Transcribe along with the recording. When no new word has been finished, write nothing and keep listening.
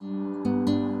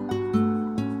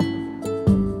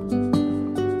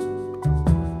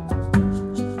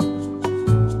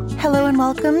and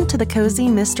welcome to the Cozy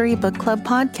Mystery Book Club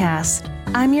podcast.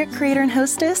 I'm your creator and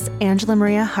hostess, Angela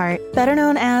Maria Hart, better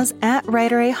known as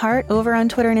 @WriterAHart over on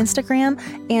Twitter and Instagram,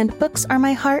 and Books Are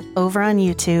My Heart over on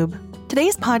YouTube.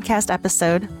 Today's podcast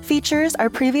episode features our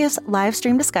previous live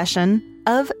stream discussion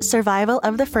of Survival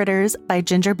of the Fritters by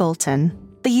Ginger Bolton.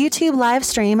 The YouTube live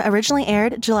stream originally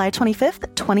aired July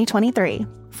 25th, 2023.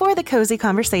 For the cozy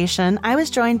conversation, I was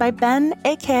joined by Ben,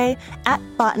 aka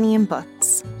 @Botany and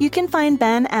Books. You can find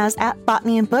Ben as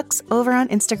 @Botany and Books over on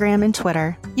Instagram and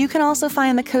Twitter. You can also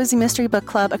find the Cozy Mystery Book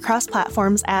Club across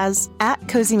platforms as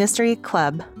 @Cozy Mystery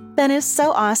Club. Ben is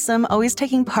so awesome, always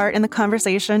taking part in the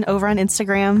conversation over on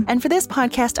Instagram. And for this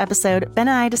podcast episode, Ben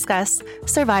and I discuss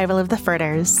Survival of the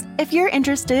Fritters. If you're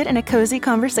interested in a cozy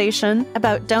conversation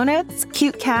about donuts,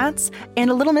 cute cats,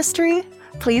 and a little mystery,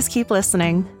 please keep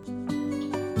listening.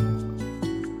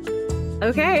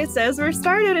 Okay, it says we're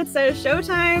started. It says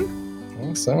showtime.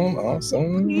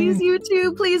 Awesome. Please,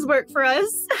 YouTube, please work for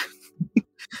us.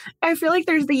 I feel like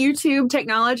there's the YouTube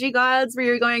technology gods where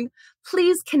you're going,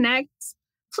 please connect,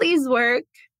 please work.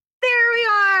 There we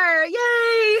are. Yay.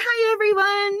 Hi,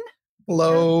 everyone.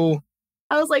 Hello.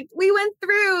 I was like, we went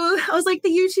through. I was like, the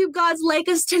YouTube gods like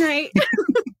us tonight.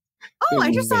 Oh,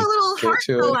 I just saw a little heart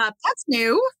go up. That's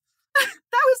new.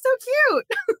 That was so cute.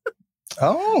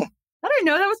 Oh. I didn't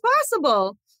know that was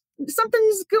possible.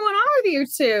 Something's going on with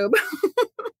YouTube.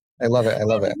 I love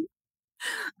it.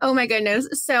 Oh my goodness.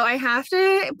 So I have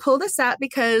to pull this up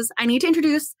because I need to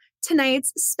introduce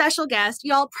tonight's special guest.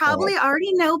 Y'all probably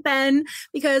already know Ben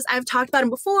because I've talked about him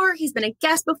before. He's been a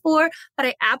guest before, but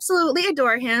I absolutely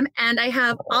adore him. And I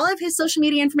have all of his social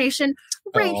media information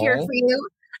right here for you.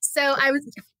 So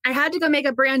I had to go make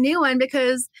a brand new one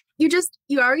because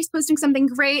you're always posting something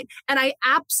great. And I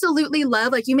absolutely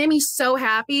love, you made me so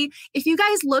happy. If you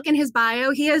guys look in his bio,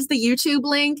 he has the YouTube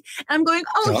link. And I'm going,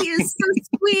 he is so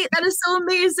sweet. That is so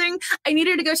amazing. I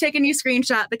needed to go take a new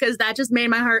screenshot because that just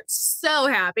made my heart so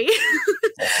happy.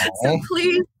 So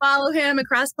please follow him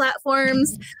across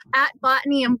platforms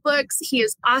 @Botany and Books. He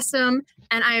is awesome.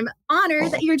 And I'm honored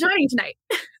that you're joining tonight.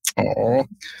 Oh,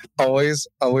 always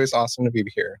awesome to be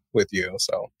here with you.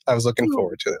 So I was looking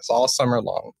forward to this all summer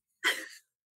long.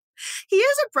 He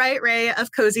is a bright ray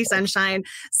of cozy sunshine.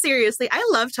 Seriously, I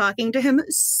love talking to him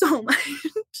so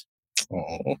much.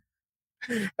 Oh,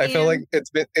 I feel like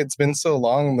it's been so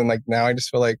long, and now I just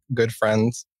feel like good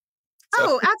friends.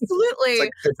 So absolutely.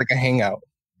 It's like a hangout.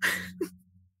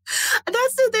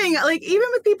 That's the thing. Even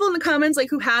with people in the comments, I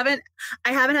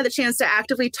haven't had the chance to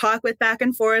actively talk with back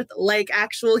and forth like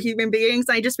actual human beings.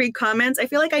 I just read comments. I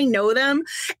feel like I know them.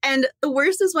 And the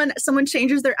worst is when someone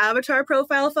changes their avatar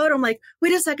profile photo. I'm like,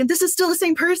 wait a second, this is still the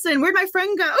same person. Where'd my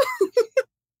friend go?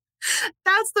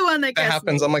 That's the one that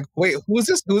happens. Me. I'm like, wait, who's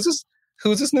this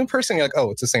new person? You're like,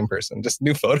 oh, it's the same person, just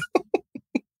new photo.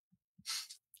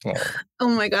 Oh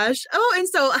my gosh. Oh, and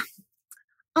so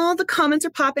all the comments are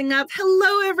popping up.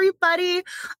 Hello, everybody.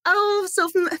 Oh, so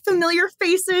familiar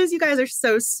faces. You guys are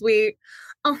so sweet.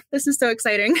 Oh, this is so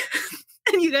exciting.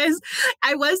 And you guys,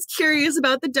 I was curious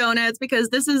about the donuts because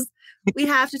we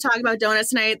have to talk about donuts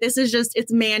tonight. This is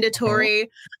it's mandatory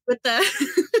with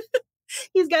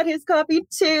he's got his coffee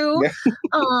too. Yeah.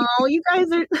 Oh, you guys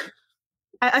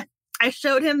are, I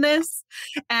showed him this,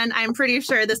 and I'm pretty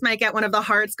sure this might get one of the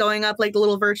hearts going up like the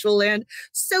little virtual land.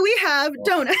 So we have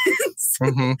donuts.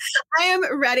 I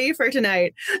am ready for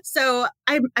tonight. So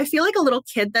I feel like a little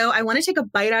kid, though. I want to take a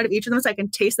bite out of each of them so I can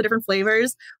taste the different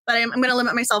flavors, but I'm going to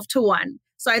limit myself to one.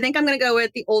 So I think I'm going to go with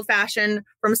the old fashioned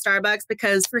from Starbucks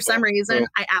because for some reason,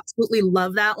 I absolutely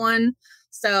love that one.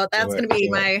 So that's going to be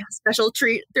my special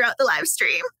treat throughout the live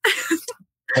stream.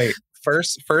 Wait,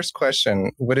 first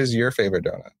question. What is your favorite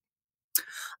donut?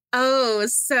 Oh,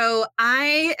 so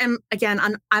I'm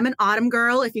an autumn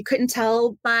girl. If you couldn't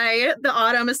tell by the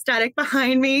autumn aesthetic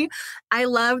behind me, I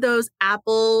love those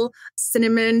apple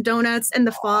cinnamon donuts in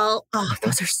the fall. Oh,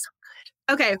 those are so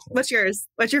good. Okay, what's yours?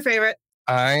 What's your favorite?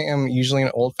 I am usually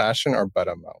an old fashioned or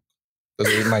buttermilk.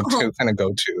 Those are my two kind of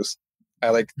go-tos. I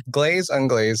like glaze,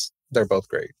 unglaze. They're both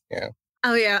great. Yeah.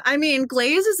 Oh, yeah. I mean,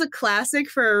 glaze is a classic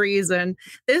for a reason.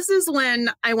 This is when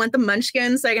I want the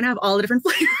munchkin so I can have all the different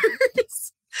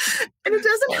flavors. And it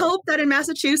doesn't help that in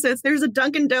Massachusetts, there's a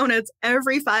Dunkin' Donuts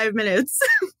every 5 minutes.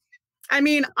 I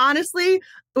mean, honestly,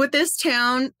 with this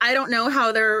town, I don't know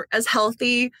how they're as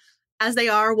healthy as they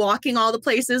are walking all the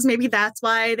places. Maybe that's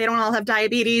why they don't all have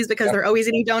diabetes because they're always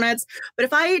eating donuts. But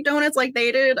if I ate donuts like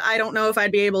they did, I don't know if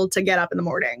I'd be able to get up in the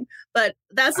morning. But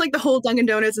that's the whole Dunkin'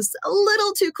 Donuts is a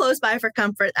little too close by for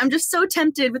comfort. I'm just so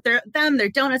tempted with their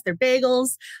donuts, their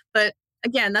bagels. But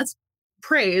again, that's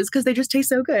praise because they just taste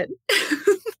so good.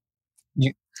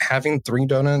 having 3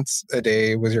 donuts a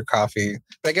day with your coffee.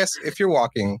 But I guess if you're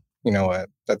walking, you know what?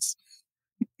 Just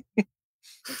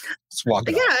walk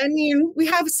it Yeah, off. I mean, we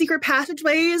have secret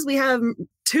passageways. We have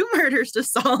 2 murders to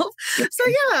solve. So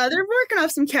yeah, they're working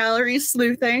off some calories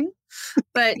sleuthing.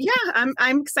 But yeah,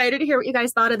 I'm excited to hear what you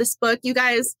guys thought of this book. You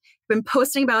guys have been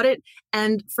posting about it,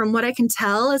 and from what I can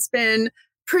tell, it's been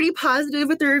pretty positive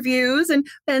with the reviews. And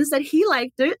Ben said he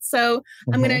liked it. So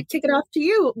I'm going to kick it off to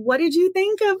you. What did you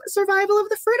think of Survival of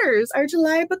the Fritters, our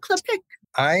July book club pick?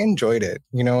 I enjoyed it.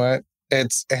 You know what?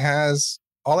 It has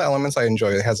all the elements I enjoy.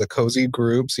 It has a cozy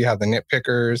group. So you have the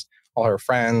nitpickers, all her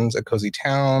friends, a cozy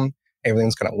town.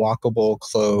 Everything's kind of walkable,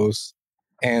 close.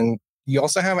 And you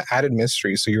also have added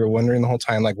mystery. So you're wondering the whole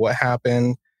time, like, what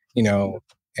happened, you know,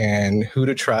 and who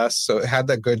to trust. So it had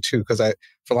that good too. Because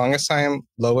for the longest time,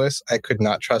 Lois, I could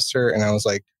not trust her. And I was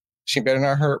like, she better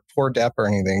not hurt poor Depp or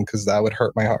anything, because that would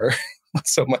hurt my heart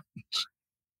so much.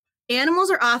 Animals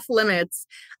are off limits.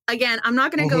 Again, I'm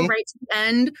not going to go right to the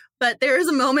end, but there is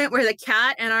a moment where the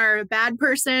cat and our bad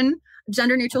person,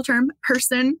 gender neutral term,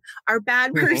 person, our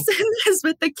bad person is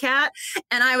with the cat.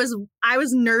 And I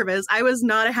was nervous. I was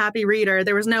not a happy reader.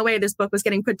 There was no way this book was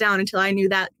getting put down until I knew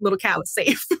that little cat was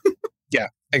safe. Yeah,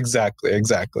 exactly.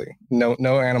 No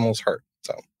animals hurt.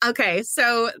 So okay,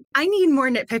 so I need more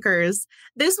nitpickers.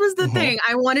 This was the thing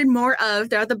I wanted more of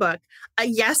throughout the book.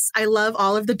 Yes, I love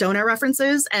all of the donut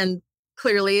references, and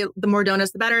clearly the more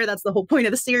donuts, the better. That's the whole point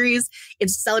of the series.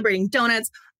 It's celebrating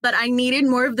donuts. But I needed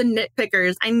more of the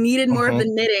nitpickers. I needed more of the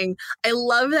knitting. I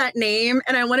love that name,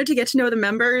 and I wanted to get to know the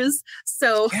members.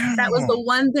 So that was the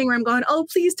one thing where I'm going, oh,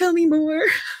 please tell me more.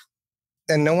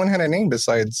 And no one had a name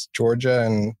besides Georgia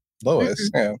and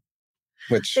Lois. Yeah.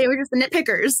 Which they were just the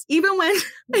nitpickers. Even when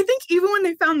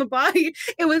they found the body,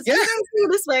 it was you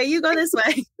go this way, you go this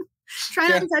way. Try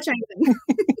not to touch anything.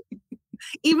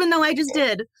 Even though I just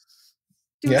did.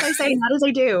 Do as I say, not as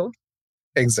I do.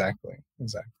 Exactly.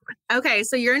 Okay,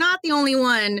 so you're not the only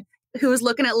one who was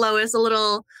looking at Lois a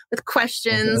little with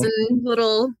questions and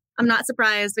little. I'm not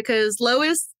surprised, because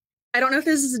Lois, I don't know if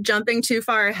this is jumping too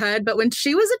far ahead, but when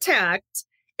she was attacked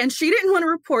and she didn't want to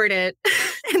report it,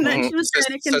 and then she was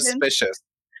trying to convince. Suspicious.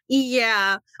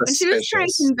 Yeah. When she was trying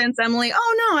to convince Emily,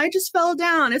 oh no, I just fell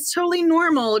down. It's totally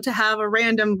normal to have a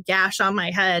random gash on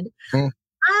my head. That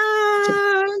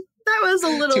was a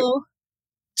little.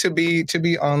 To be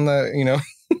on the,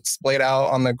 splayed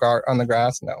out on the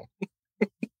grass. No.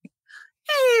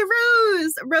 Hey,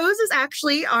 Rose. Rose is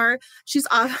actually she's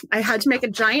off. I had to make a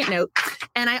giant note,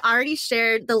 and I already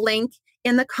shared the link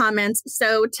in the comments.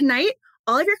 So tonight,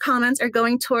 all of your comments are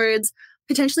going towards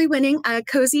potentially winning a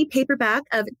cozy paperback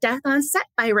of Death on Set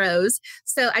by Rose.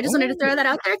 So I just wanted to throw that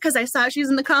out there because I saw she's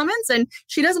in the comments, and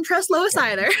she doesn't trust Lois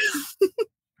either.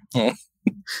 Good.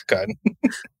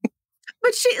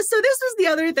 But so this was the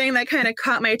other thing that kind of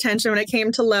caught my attention when it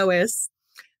came to Lois.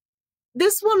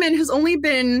 This woman has only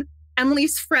been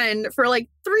Emily's friend for like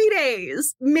 3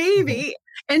 days, maybe.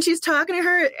 And she's talking to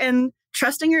her and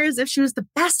trusting her as if she was the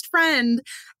best friend.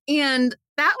 And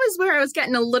that was where I was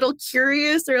getting a little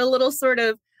curious, or a little sort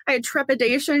of, I had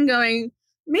trepidation going,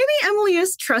 maybe Emily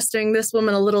is trusting this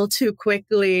woman a little too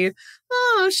quickly.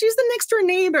 Oh, she's the next door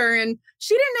neighbor. And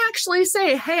she didn't actually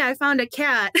say, hey, I found a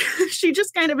cat. She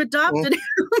just kind of adopted him.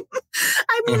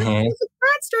 I mean, if the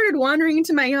cat started wandering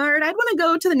into my yard, I'd want to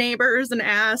go to the neighbors and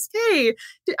ask, hey,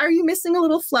 are you missing a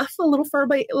little fluff, a little fur,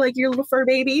 like your little fur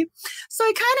baby? So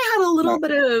I kind of had a little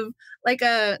bit of like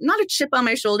not a chip on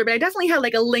my shoulder, but I definitely had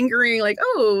like a lingering, like,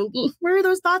 oh, where are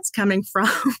those thoughts coming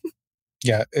from?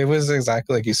 Yeah, it was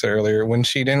exactly like you said earlier. When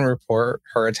she didn't report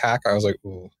her attack, I was like,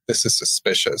 ooh, this is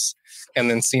suspicious. And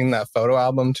then seeing that photo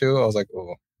album too, I was like,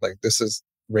 ooh, like this is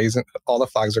raising, all the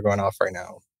flags are going off right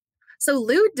now. So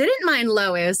Lou didn't mind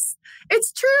Lois.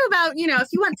 It's true about, if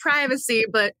you want privacy,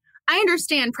 but I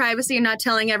understand privacy and not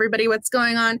telling everybody what's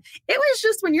going on. It was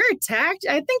just when you're attacked,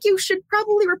 I think you should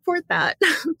probably report that.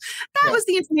 That was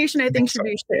the information I think should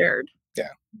be shared. Yeah.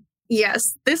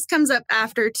 Yes, this comes up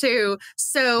after too.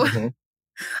 So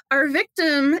our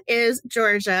victim is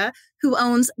Georgia, who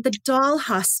owns the Doll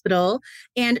Hospital,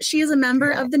 and she is a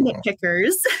member of the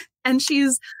Nitpickers, and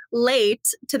she's late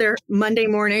to their Monday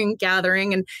morning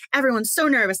gathering, and everyone's so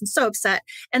nervous and so upset.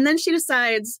 And then she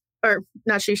decides, or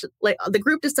not she, the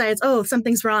group decides, oh,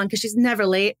 something's wrong, because she's never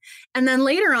late. And then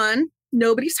later on,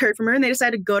 nobody's heard from her, and they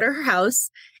decide to go to her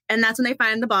house. And that's when they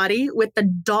find the body with the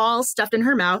doll stuffed in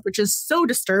her mouth, which is so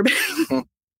disturbing. But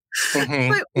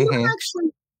we don't actually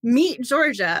meet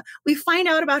Georgia. We find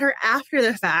out about her after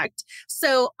the fact.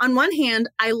 So on one hand,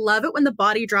 I love it when the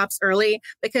body drops early,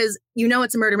 because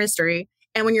it's a murder mystery.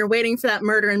 And when you're waiting for that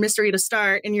murder and mystery to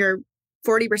start, and you're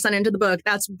 40% into the book.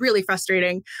 That's really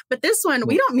frustrating. But this one,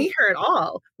 we don't meet her at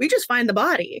all. We just find the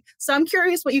body. So I'm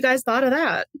curious what you guys thought of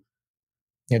that.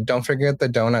 Yeah, don't forget the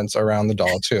donuts around the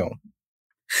doll too.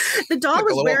 The doll Like a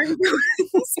was little- wearing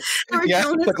donuts. There were Yeah,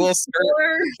 donuts like a little on the skirt.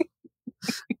 floor.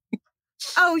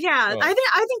 Oh yeah, Oh. I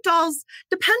think dolls,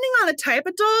 depending on the type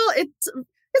of doll, it's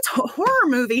a horror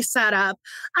movie setup.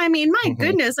 I mean, my Mhm.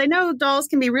 goodness, I know dolls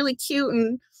can be really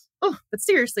cute but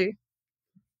seriously.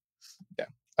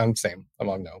 I'm same. I'm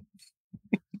on no.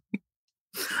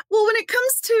 Well, when it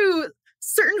comes to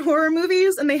certain horror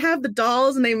movies and they have the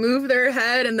dolls and they move their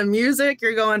head and the music,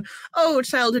 you're going, oh,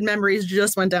 childhood memories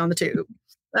just went down the tube.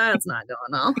 That's not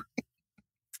going on.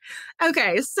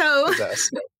 Okay, so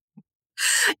Possessed.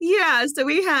 yeah, so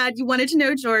we had You Wanted to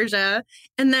Know Georgia,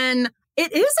 and then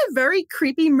it is a very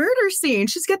creepy murder scene.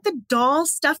 She's got the doll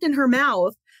stuffed in her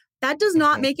mouth. That does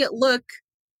not Mhm. make it look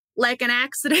like an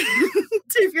accident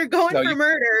if you're going No, for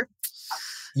murder.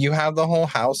 You have the whole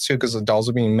house too, because the dolls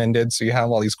are being mended. So you have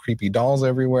all these creepy dolls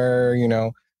everywhere,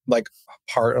 like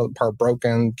part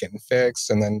broken, getting fixed,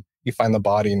 and then you find the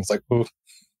body and it's like, ooh.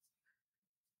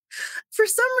 For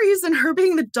some reason, her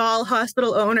being the doll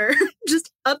hospital owner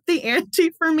just upped the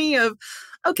ante for me of,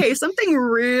 okay, something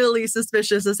really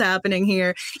suspicious is happening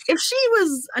here. If she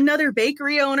was another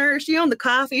bakery owner, she owned the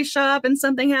coffee shop and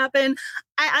something happened,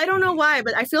 I don't know why,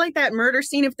 but I feel like that murder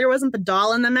scene, if there wasn't the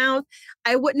doll in the mouth,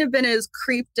 I wouldn't have been as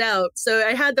creeped out. So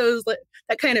I had that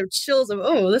kind of chills of,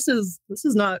 oh, this is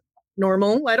not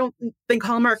normal. I don't think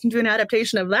Hallmark can do an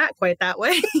adaptation of that quite that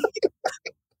way.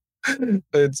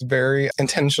 It's very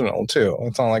intentional too.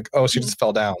 It's not like, oh, she just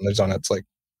fell down. It's like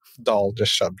doll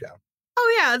just shoved down.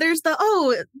 Oh yeah, there's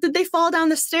did they fall down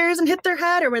the stairs and hit their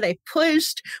head, or were they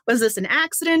pushed? Was this an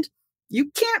accident? You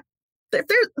can't.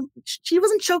 She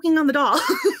wasn't choking on the doll.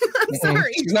 I'm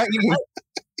sorry. She's not eating.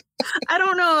 I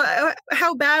don't know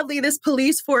how badly this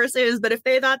police force is, but if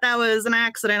they thought that was an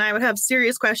accident, I would have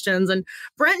serious questions. And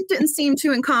Brent didn't seem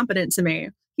too incompetent to me.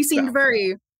 He seemed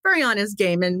very, very on his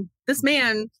game. And this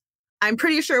man, I'm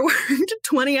pretty sure, worked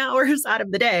 20 hours out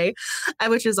of the day,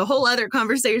 which is a whole other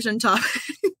conversation topic.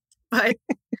 But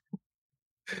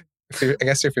I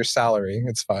guess if your salary,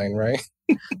 it's fine, right?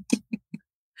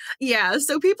 yeah,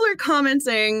 so people are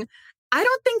commenting, I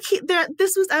don't think that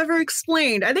this was ever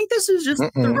explained. I think this was just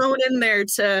thrown in there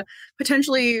to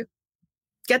potentially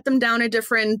get them down a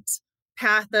different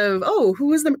path of, oh, who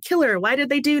was the killer? Why did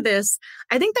they do this?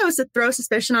 I think that was to throw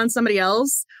suspicion on somebody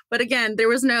else. But again, there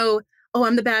was no, oh,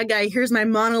 I'm the bad guy. Here's my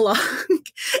monologue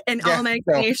and all my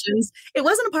explanations. No. It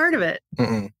wasn't a part of it.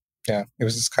 Yeah, it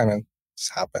was just kind of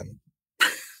just happened.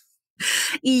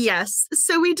 Yes.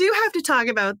 So we do have to talk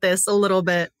about this a little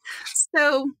bit.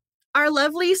 So our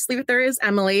lovely sleuther is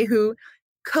Emily, who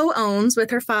co-owns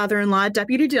with her father-in-law,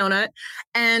 Deputy Donut,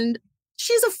 and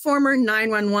she's a former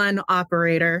 911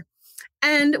 operator.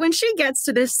 And when she gets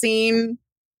to this scene,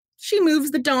 she moves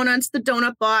the donuts, the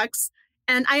donut box,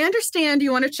 and I understand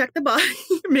you want to check the body,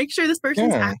 make sure this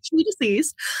person's actually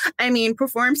deceased. I mean,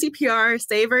 perform CPR,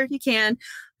 save her if you can.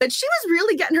 But she was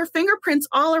really getting her fingerprints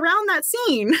all around that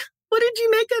scene. What did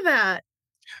you make of that?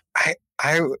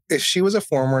 If she was a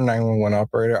former 911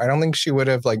 operator, I don't think she would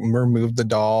have removed the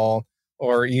doll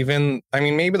or even, I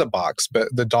mean, maybe the box, but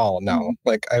the doll, no.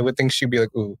 I would think she'd be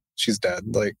like, ooh, she's dead.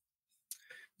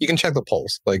 You can check the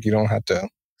pulse. You don't have to.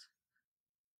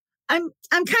 I'm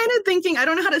kind of thinking, I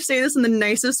don't know how to say this in the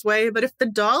nicest way, but if the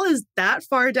doll is that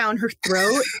far down her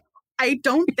throat, I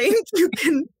don't think you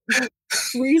can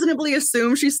reasonably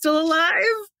assume she's still alive.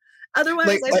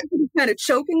 Otherwise, I think you'd be kind of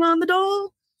choking on the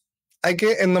doll. I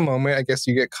get in the moment, I guess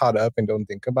you get caught up and don't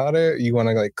think about it. You want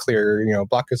to clear,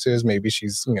 blockages. Maybe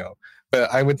she's, but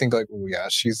I would think oh yeah,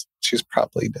 she's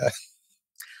probably dead.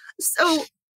 So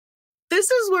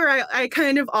this is where I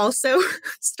kind of also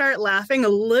start laughing a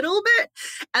little bit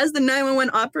as the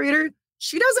 911 operator.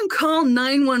 She doesn't call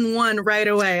 911 right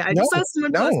away. I just saw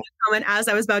someone post a comment as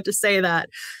I was about to say that.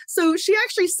 So she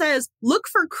actually says, look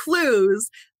for clues.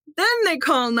 Then they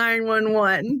call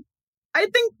 911. I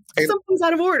think something's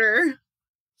out of order.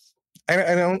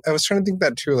 I was trying to think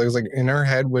that too. I was in her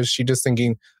head, was she just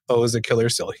thinking, oh, is the killer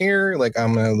still here?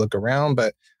 I'm going to look around.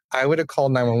 But I would have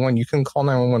called 911. You can call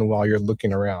 911 while you're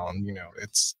looking around.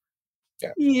 It's,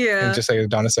 yeah. And just like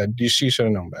Donna said, she should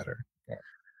have known better. Yeah.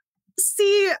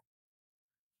 See,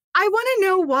 I want to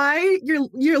know why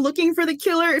you're looking for the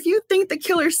killer. If you think the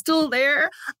killer's still there,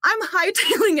 I'm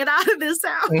hightailing it out of this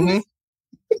house. Mm-hmm.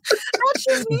 That's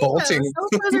just me, bolting.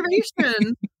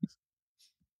 Self-preservation.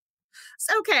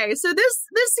 Okay, so this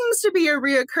seems to be a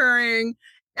reoccurring.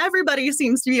 Everybody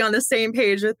seems to be on the same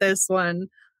page with this one.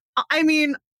 I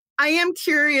mean, I am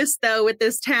curious though with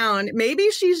this town. Maybe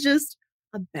she's just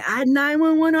a bad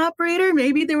 911 operator.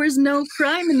 Maybe there was no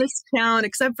crime in this town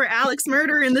except for Alex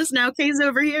murder in this now case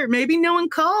over here. Maybe no one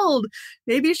called.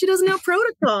 Maybe she doesn't know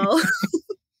protocol.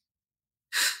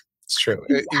 It's true.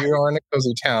 You're in a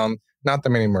cozy town. Not that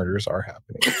many murders are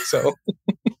happening. So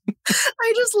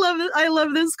I just love it. I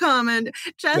love this comment.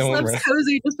 Jess Loves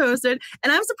Cozy just posted,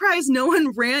 and I'm surprised no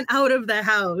one ran out of the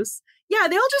house. Yeah,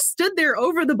 they all just stood there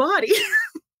over the body.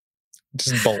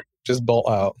 Just bolt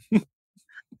out.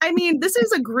 I mean, this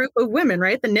is a group of women,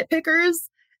 right? The nitpickers.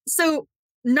 So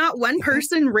not one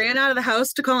person ran out of the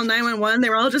house to call 911. They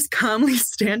were all just calmly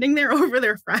standing there over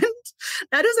their friend.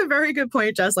 That is a very good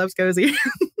point, Jess Loves Cozy.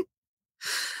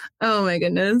 Oh my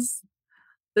goodness.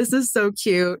 This is so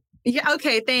cute. Yeah,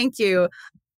 okay, thank you.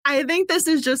 I think this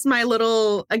is just my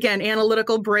little, again,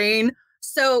 analytical brain.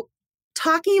 So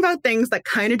talking about things that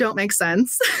kind of don't make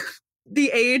sense.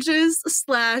 The ages/years,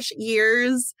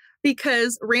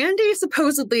 because Randy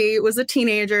supposedly was a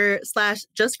teenager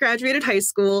 / just graduated high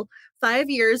school 5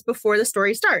 years before the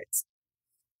story starts.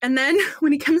 And then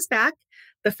when he comes back,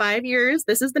 the 5 years,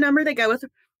 this is the number they go with.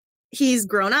 He's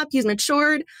grown up, he's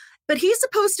matured, but he's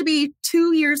supposed to be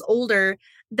 2 years older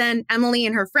than Emily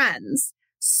and her friends.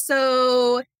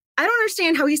 So I don't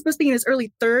understand how he's supposed to be in his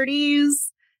early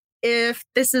 30s if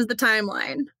this is the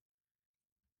timeline.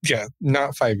 Yeah,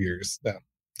 not 5 years. That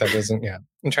doesn't, yeah.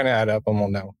 I'm trying to add up and we'll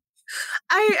know.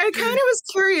 I kind of was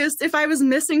curious if I was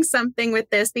missing something with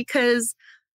this because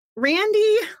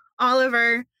Randy,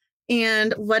 Oliver,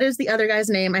 and what is the other guy's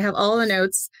name? I have all the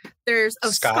notes. There's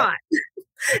Scott.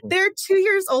 They're 2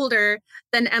 years older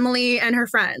than Emily and her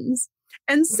friends.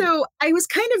 And so I was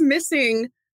kind of missing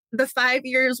the 5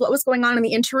 years, what was going on in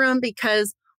the interim,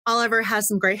 because Oliver has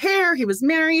some gray hair. He was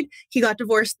married. He got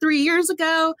divorced 3 years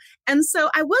ago. And so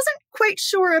I wasn't quite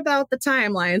sure about the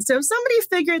timeline. So if somebody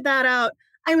figured that out,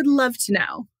 I would love to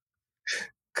know.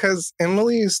 Because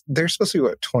they're supposed to be,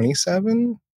 what,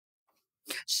 27?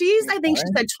 I think she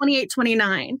said 28,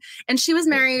 29. And she was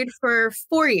married for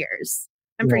 4 years,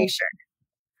 I'm pretty sure.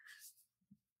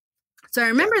 So I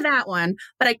remember that one,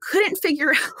 but I couldn't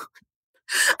figure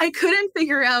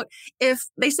out if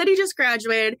they said he just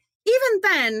graduated. Even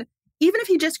then, even if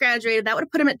he just graduated, that would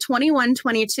have put him at 21,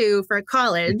 22 for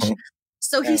college. Mm-hmm.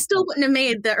 So he still wouldn't have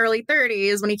made the early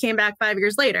 30s when he came back 5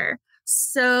 years later.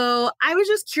 So I was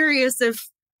just curious if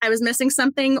I was missing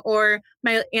something or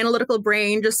my analytical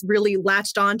brain just really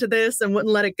latched onto this and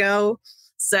wouldn't let it go.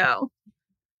 So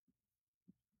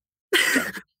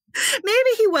maybe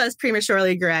he was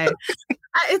prematurely gray.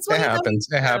 It happens.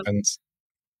 It happens.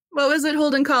 What was it,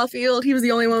 Holden Caulfield? He was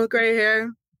the only one with gray hair.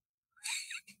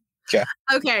 Yeah.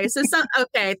 Okay.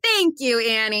 Okay. Thank you,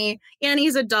 Annie.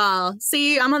 Annie's a doll.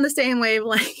 See, I'm on the same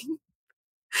wavelength.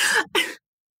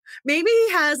 Maybe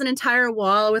he has an entire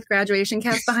wall with graduation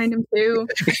caps behind him too.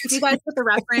 If you guys put the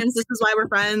reference, this is why we're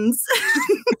friends.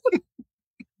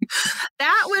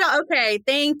 Okay.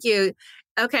 Thank you.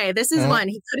 Okay. This is one.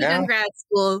 He could have done grad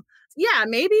school. Yeah,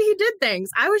 maybe he did things.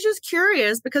 I was just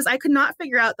curious because I could not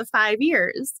figure out the 5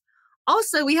 years.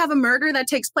 Also, we have a murder that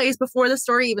takes place before the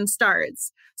story even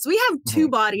starts. So we have two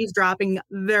bodies dropping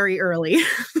very early.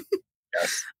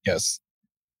 Yes.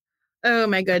 Oh,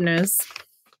 my goodness.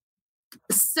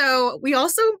 So we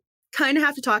also kind of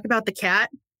have to talk about the cat,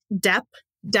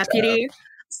 Deputy.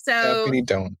 So Deputy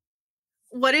Don't.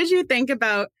 What did you think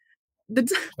about the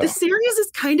series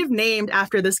is kind of named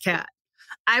after this cat.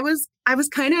 I was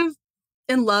kind of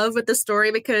in love with the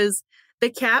story because the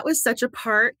cat was such a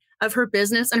part of her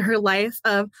business and her life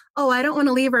of, I don't want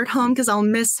to leave her at home because I'll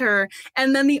miss her.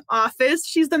 And then The Office,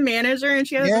 she's the manager and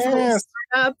she has this little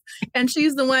startup and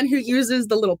she's the one who uses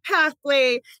the little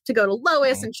pathway to go to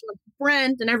Lois and she went to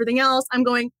Brent and everything else. I'm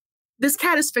going, this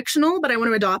cat is fictional, but I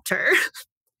want to adopt her.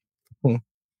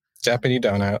 Deputy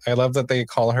Donut. I love that they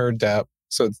call her Dep,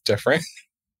 so it's different.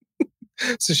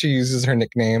 So she uses her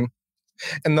nickname.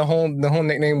 And the whole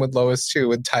nickname with Lois too,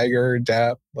 with Tiger,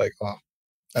 Dep, like,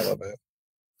 I love it.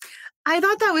 I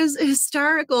thought that was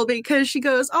hysterical because she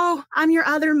goes, I'm your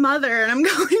other mother. And I'm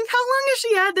going, how long has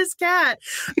she had this cat?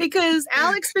 Because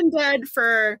Alec's been dead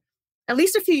for at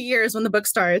least a few years when the book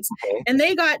starts. And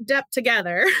they got Dep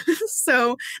together.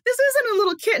 So this isn't a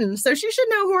little kitten. So she should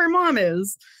know who her mom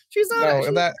is. She's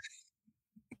not. No,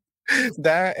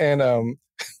 that and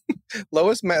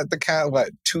Lois met the cat,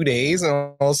 2 days? And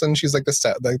all of a sudden she's like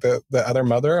the other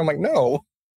mother. I'm like, no.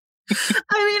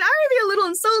 I mean, I would be a little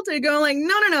insulted going like,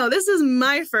 no, this is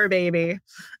my fur baby.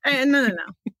 And no.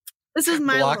 This is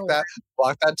my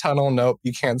block that tunnel. Nope,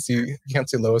 you can't see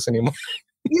Lois anymore.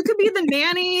 You could be the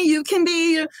nanny, you can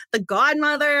be the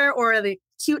godmother or the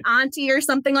cute auntie or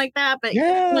something like that, but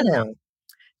no.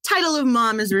 Title of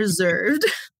mom is reserved.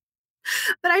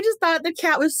 But I just thought the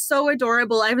cat was so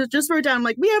adorable. I was just wrote down,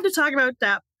 like, we have to talk about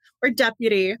Dep or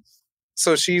Deputy.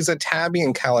 So she's a tabby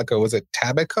and calico. Was it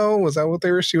tabico? Was that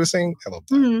what she was saying? I love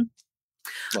that.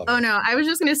 Mm-hmm. Oh, no. I was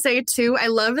just going to say, too, I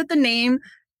love that the name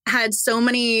had so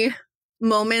many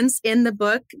moments in the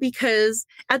book, because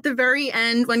at the very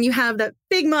end, when you have that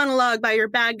big monologue by your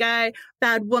bad guy,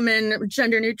 bad woman,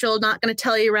 gender neutral, not going to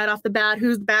tell you right off the bat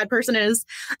who the bad person is,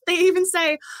 they even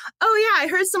say, oh yeah, I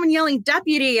heard someone yelling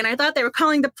deputy and I thought they were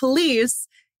calling the police,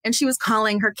 and she was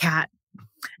calling her cat.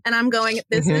 And I'm going,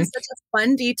 this is such a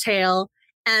fun detail,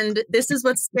 and this is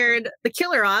what scared the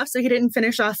killer off, so he didn't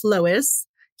finish off Lois.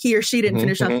 He or she didn't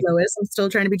finish off Lois. I'm still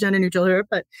trying to be gender neutral here,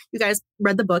 but you guys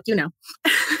read the book, you know.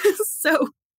 So,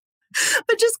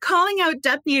 but just calling out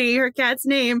Deputy, her cat's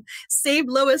name, saved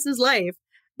Lois's life.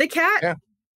 The cat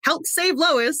helped save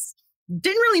Lois.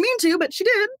 Didn't really mean to, but she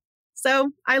did.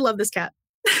 So I love this cat.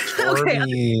 Okay.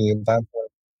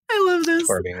 I love this.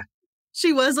 Torby.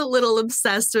 She was a little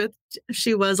obsessed.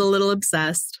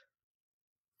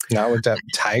 Not with Dep.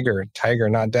 Tiger,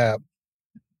 not Dep.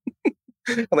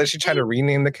 Unless she tried to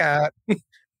rename the cat.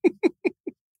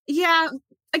 Yeah.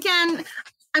 Again,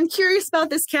 I'm curious about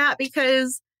this cat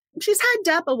because she's had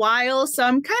Dep a while. So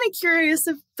I'm kind of curious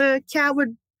if the cat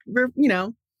would,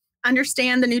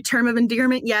 understand the new term of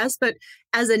endearment. Yes. But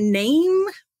as a name?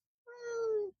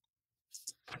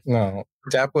 No.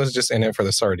 Dep was just in it for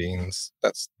the sardines.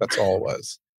 That's all it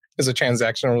was. It's a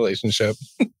transactional relationship.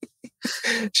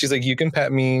 She's like, you can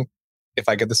pet me if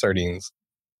I get the sardines.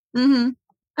 Mm-hmm.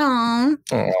 Aww.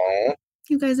 Aww.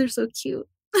 You guys are so cute.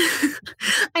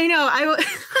 I know. I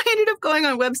ended up going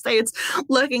on websites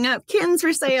looking up kittens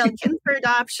for sale, kittens for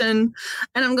adoption.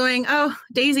 And I'm going, oh,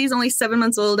 Daisy's only 7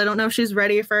 months old. I don't know if she's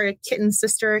ready for a kitten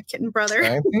sister, a kitten brother.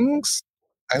 I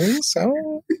think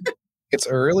so. It's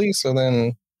early, so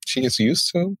then she gets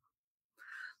used to.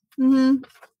 Mm-hmm.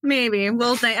 Maybe.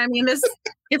 We'll think. I mean,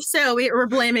 if so, we're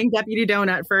blaming Deputy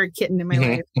Donut for a kitten in my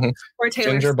life. Or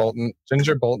Taylor. Ginger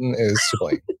Bolton is to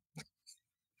blame.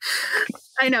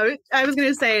 I know. I was going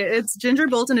to say it's Ginger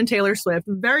Bolton and Taylor Swift.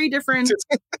 Very different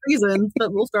reasons,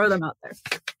 but we'll throw them out there.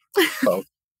 Oh.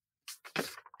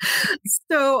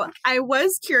 So I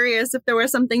was curious if there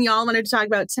was something y'all wanted to talk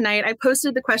about tonight. I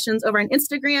posted the questions over on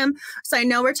Instagram. So I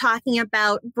know we're talking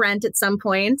about Brent at some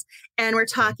point, and we're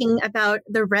talking about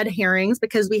the red herrings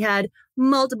because we had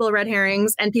multiple red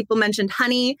herrings, and people mentioned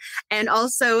Honey and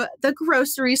also the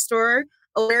grocery store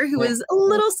owner who is a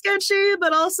little sketchy,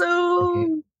 but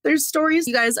also there's stories.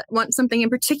 You guys want something in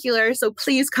particular, so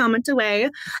please comment away.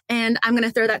 And I'm going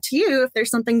to throw that to you if there's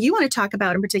something you want to talk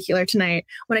about in particular tonight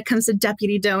when it comes to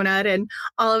Deputy Donut and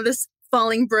all of this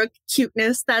Falling Brook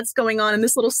cuteness that's going on in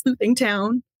this little sleuthing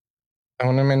town. I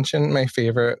want to mention my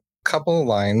favorite couple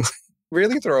lines,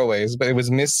 really throwaways, but it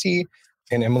was Misty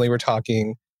and Emily were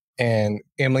talking, and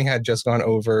Emily had just gone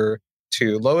over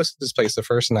to Lois's place the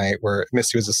first night where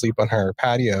Misty was asleep on her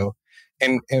patio.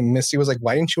 And Misty was like,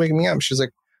 why didn't you wake me up? She's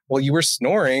like, well, you were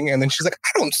snoring. And then she's like,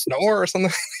 I don't snore or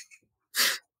something.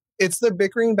 It's the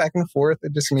bickering back and forth.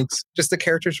 It just makes the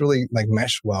characters really like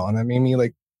mesh well. And that made me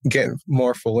like get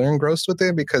more fully engrossed with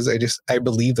it because I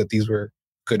believe that these were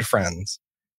good friends.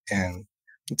 And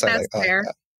that's fair.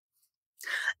 That.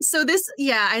 So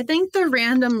I think the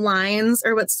random lines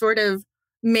are what sort of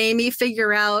made me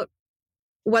figure out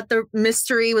what the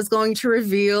mystery was going to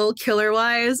reveal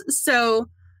killer-wise. So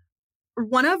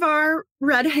one of our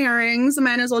red herrings, I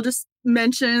might as well just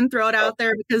throw it out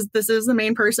there because this is the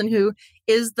main person who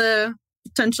is the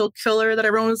potential killer that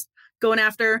everyone was going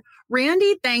after.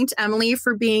 Randy thanked Emily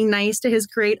for being nice to his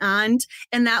great aunt.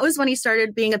 And that was when he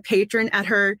started being a patron at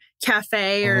her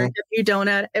cafe or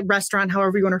donut restaurant,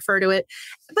 however you want to refer to it.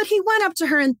 But he went up to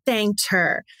her and thanked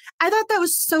her. I thought that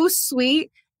was so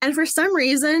sweet. And for some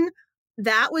reason,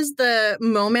 that was the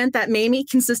moment that made me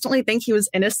consistently think he was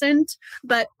innocent.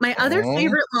 But my other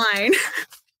favorite line,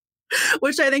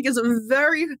 which I think is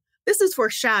this is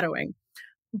foreshadowing.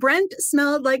 Brent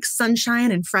smelled like sunshine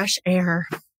and fresh air.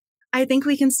 I think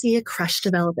we can see a crush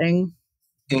developing.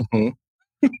 Mm-hmm.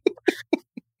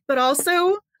 But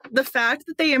also the fact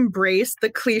that they embraced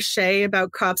the cliche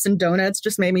about cops and donuts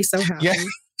just made me so happy.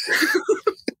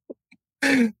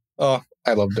 Yeah. Oh,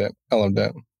 I loved it.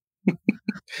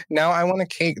 Now I want a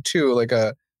cake too, like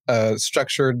a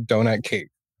structured donut cake.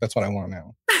 That's what I want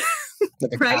now.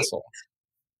 Like a castle.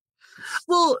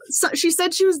 Well, so she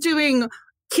said she was doing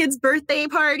kids' birthday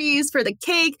parties for the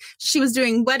cake. She was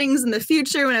doing weddings in the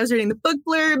future when I was reading the book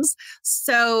blurbs.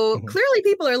 So clearly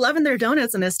people are loving their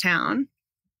donuts in this town.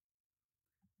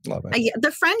 Love it.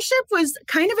 The friendship was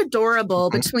kind of adorable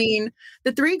between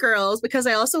the three girls because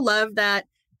I also love that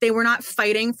they were not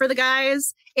fighting for the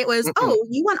guys. It was, oh,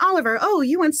 you want Oliver. Oh,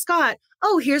 you want Scott.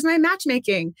 Oh, here's my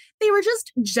matchmaking. They were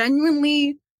just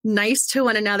genuinely nice to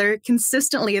one another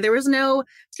consistently. There was no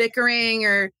bickering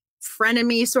or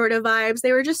frenemy sort of vibes.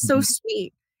 They were just so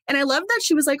sweet. And I love that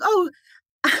she was like, oh,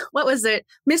 what was it?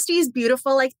 Misty's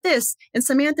beautiful like this, and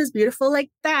Samantha's beautiful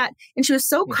like that. And she was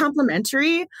so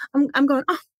complimentary. I'm going,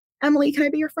 oh, Emily, can I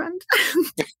be your friend?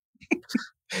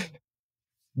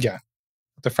 Yeah.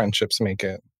 The friendships make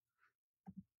it.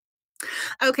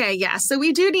 Okay, yeah. So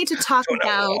we do need to talk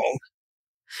about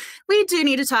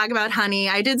Honey.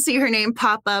 I did see her name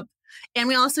pop up. And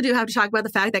we also do have to talk about the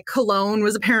fact that cologne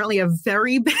was apparently a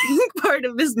very big part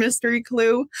of this mystery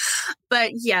clue.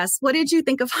 But yes, what did you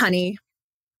think of Honey?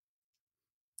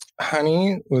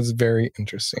 Honey was very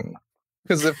interesting.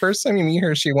 Because the first time you meet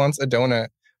her, she wants a donut,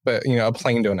 but, a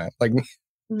plain donut. Like,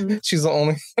 she's the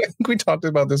only, I think we talked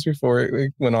about this before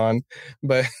it went on,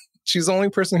 but she's the only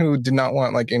person who did not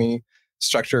want like any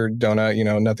structured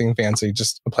donut, nothing fancy,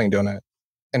 just a plain donut.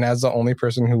 And as the only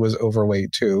person who was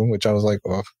overweight too, which I was like,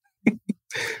 oh.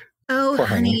 Oh,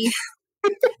 honey.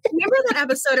 Remember that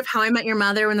episode of How I Met Your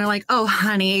Mother when they're like, oh,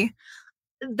 honey?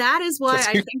 That is why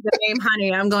I think the name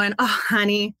Honey. I'm going, oh,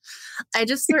 honey. I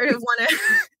just sort of want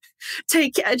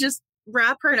to just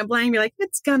wrap her in a blanket and be like,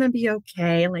 it's going to be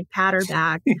okay. And like pat her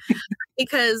back.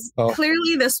 Because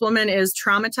clearly this woman is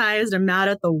traumatized and mad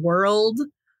at the world.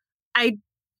 I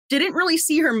didn't really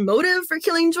see her motive for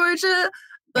killing Georgia,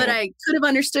 but I could have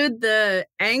understood the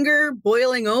anger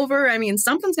boiling over. I mean,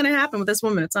 something's going to happen with this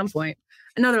woman at some point.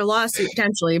 Another lawsuit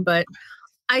potentially. But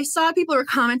I saw people were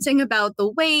commenting about the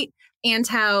weight and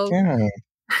how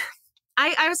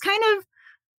I was kind of,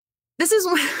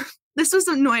 this was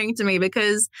annoying to me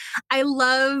because I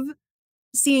love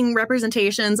seeing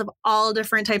representations of all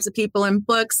different types of people in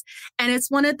books. And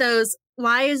it's one of those,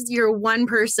 why is your one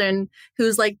person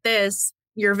who's like this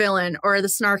your villain or the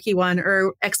snarky one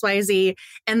or XYZ?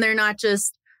 And they're not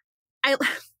just,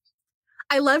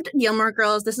 I loved Gilmore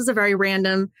Girls. This is a very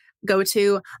random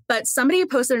go-to, but somebody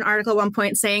posted an article at one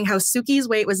point saying how Suki's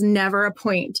weight was never a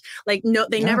point. Like, no,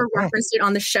 they never referenced it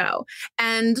on the show.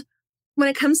 And when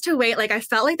it comes to weight, like I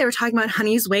felt like they were talking about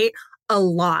Honey's weight a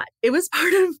lot. It was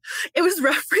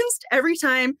referenced every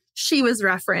time she was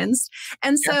referenced.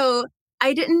 And so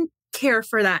I didn't care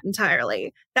for that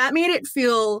entirely. That made it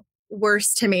feel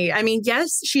worse to me. I mean,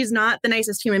 yes, she's not the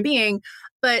nicest human being,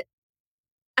 but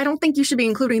I don't think you should be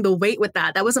including the weight with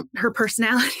that. That wasn't her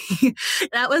personality.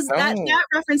 That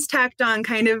reference tacked on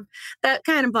kind of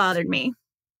bothered me.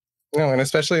 No, and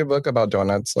especially a book about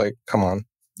donuts. Like, come on.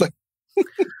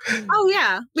 Oh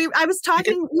yeah, we were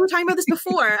talking about this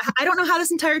before. I don't know how this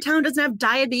entire town doesn't have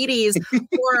diabetes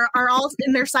or are all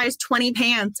in their size 20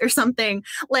 pants or something.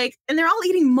 Like, and they're all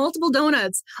eating multiple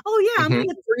donuts. Oh yeah, I'm gonna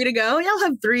get 3 to go. Yeah, I'll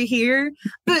have 3 here.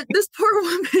 But this poor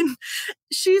woman,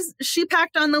 she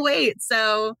packed on the weight.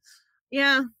 So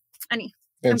yeah, I'm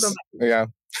going back. Yeah.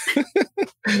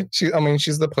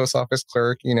 She's the post office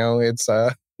clerk. It's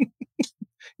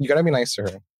you gotta be nice to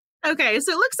her. Okay,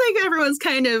 so it looks like everyone's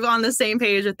kind of on the same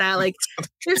page with that. Like,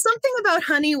 there's something about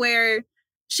Honey where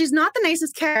she's not the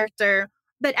nicest character,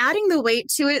 but adding the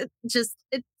weight to it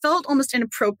it felt almost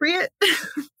inappropriate.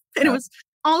 And it was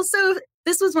also,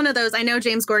 this was one of those, I know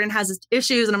James Gordon has his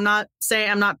issues, and I'm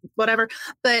not whatever,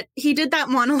 but he did that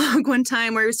monologue one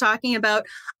time where he was talking about,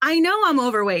 I know I'm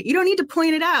overweight. You don't need to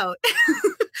point it out.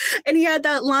 And he had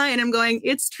that line, I'm going,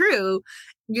 it's true.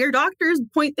 Your doctors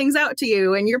point things out to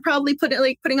you, and you're probably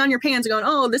putting on your pants and going,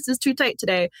 oh, this is too tight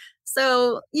today.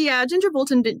 So yeah, Ginger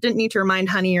Bolton didn't need to remind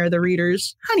Honey or the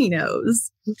readers. Honey knows.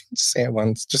 Just say it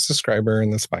once. Just describe her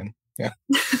and that's fine. Yeah.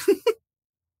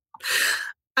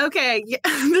 Okay. Yeah,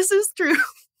 this is true.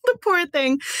 The poor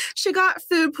thing. She got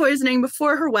food poisoning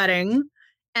before her wedding.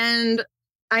 And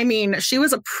I mean, she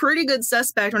was a pretty good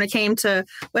suspect when it came to,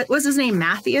 what was his name?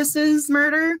 Matthias's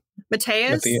murder?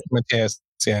 Matthias? Matthias.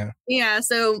 Yeah. Yeah.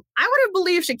 So I would have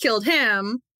believed she killed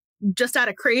him just out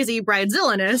of crazy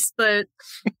bridezillaness, but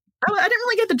I didn't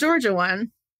really get the Georgia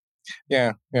one.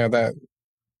 Yeah. Yeah. That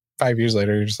 5 years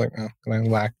later, you're just like, oh, I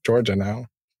lack Georgia now.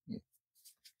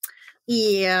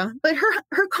 Yeah. But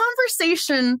her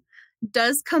conversation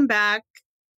does come back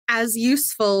as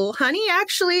useful. Honey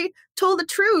actually told the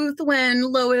truth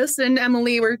when Lois and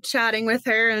Emily were chatting with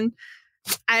her. And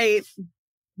I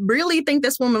really think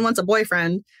this woman wants a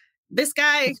boyfriend. This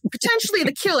guy, potentially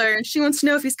the killer, and she wants to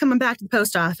know if he's coming back to the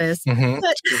post office.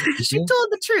 But she told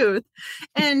the truth.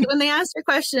 And when they asked her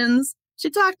questions, she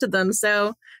talked to them.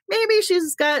 So maybe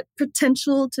she's got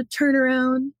potential to turn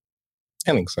around.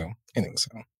 I think so.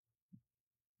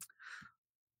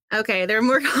 Okay, there are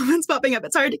more comments popping up.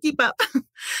 It's hard to keep up.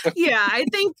 Yeah, I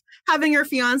think having your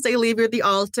fiance leave you at the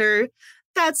altar,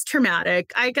 that's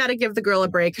traumatic. I got to give the girl a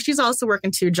break because she's also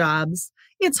working 2 jobs.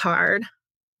 It's hard.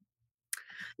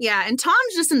 Yeah, and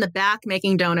Tom's just in the back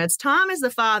making donuts. Tom is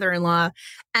the father-in-law,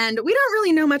 and we don't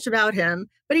really know much about him,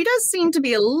 but he does seem to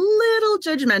be a little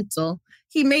judgmental.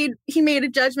 He made a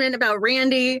judgment about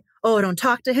Randy. Oh, don't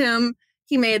talk to him.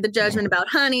 He made the judgment about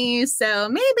Honey, so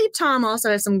maybe Tom also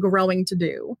has some growing to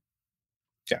do.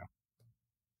 Yeah.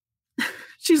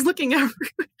 She's looking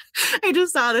everywhere. I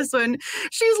just saw this one.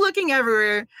 She's looking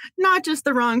everywhere, not just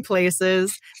the wrong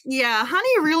places. Yeah,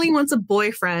 Honey really wants a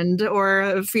boyfriend or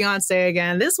a fiance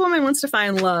again. This woman wants to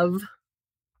find love.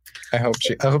 I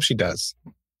hope she does.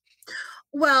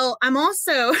 Well, I'm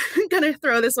also going to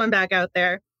throw this one back out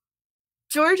there.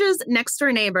 George's next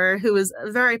door neighbor, who is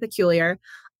very peculiar.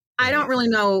 I don't really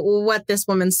know what this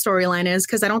woman's storyline is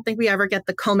because I don't think we ever get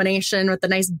the culmination with the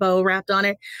nice bow wrapped on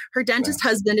it. Her dentist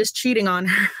husband is cheating on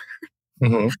her.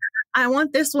 Mm-hmm. I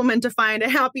want this woman to find a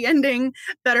happy ending,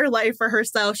 better life for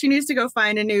herself. She needs to go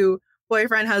find a new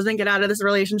boyfriend, husband, get out of this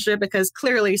relationship because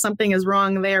clearly something is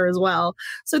wrong there as well.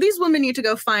 So these women need to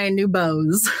go find new beaux.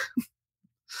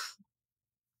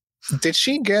 They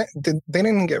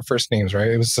didn't get first names, right?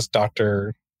 It was just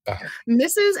Dr.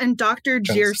 Mrs. and Dr.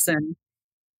 Jerson.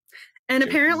 And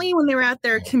apparently when they were at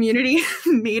their community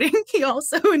meeting, he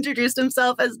also introduced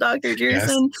himself as Dr.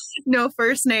 Jerson. Yes. No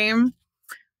first name.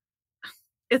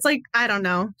 It's like, I don't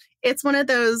know. It's one of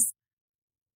those,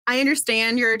 I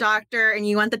understand you're a doctor and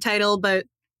you want the title, but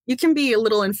you can be a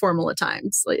little informal at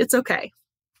times. It's okay.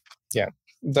 Yeah.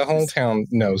 The whole town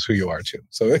knows who you are too.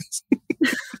 So it's...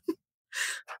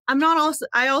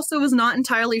 I also was not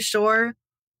entirely sure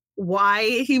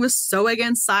why he was so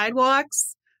against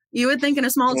sidewalks. You would think in a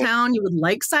small town you would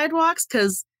like sidewalks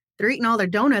because they're eating all their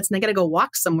donuts and they got to go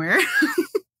walk somewhere.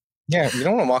 Yeah, you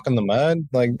don't want to walk in the mud.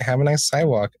 Like, have a nice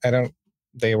sidewalk.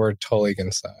 They were totally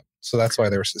against that. So that's why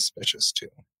they were suspicious too.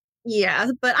 Yeah,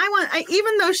 but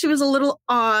even though she was a little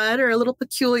odd or a little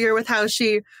peculiar with how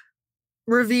she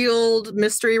revealed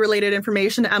mystery-related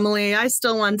information to Emily, I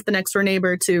still want the next door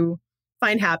neighbor to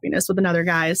find happiness with another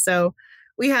guy. So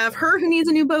we have her who needs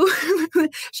a new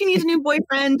she needs a new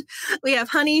boyfriend. We have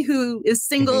Honey who is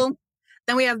single. Mm-hmm.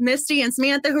 Then we have Misty and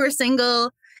Samantha who are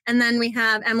single. And then we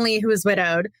have Emily who is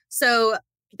widowed. So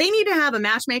they need to have a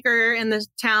matchmaker in the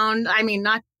town. I mean,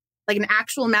 not like an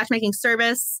actual matchmaking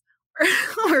service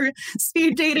or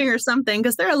speed dating or something,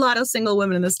 because there are a lot of single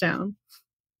women in this town.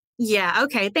 Yeah,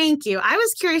 okay, thank you. I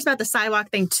was curious about the sidewalk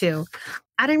thing too.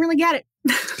 I didn't really get it.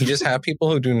 You just have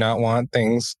people who do not want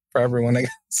things for everyone, I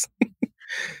guess.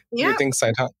 Yeah. You think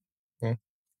sidewalk? Yeah.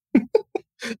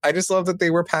 I just love that they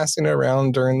were passing it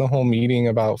around during the whole meeting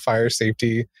about fire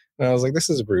safety. And I was like, this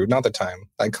is rude. Not the time.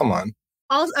 Like, come on.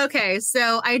 Also, okay,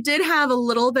 so I did have a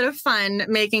little bit of fun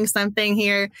making something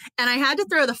here, and I had to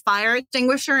throw the fire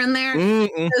extinguisher in there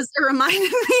because it reminded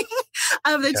me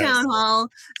of the town hall.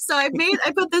 So I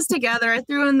put this together. I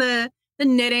threw in the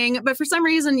knitting, but for some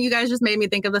reason, you guys just made me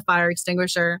think of the fire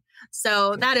extinguisher.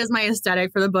 So that is my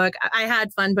aesthetic for the book. I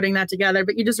had fun putting that together,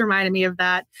 but you just reminded me of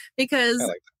that because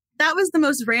that was the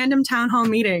most random town hall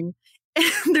meeting.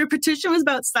 Their petition was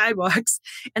about sidewalks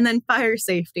and then fire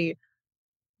safety.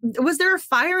 Was there a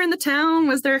fire in the town?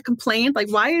 Was there a complaint?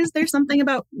 Like, why is there something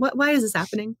about why is this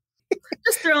happening?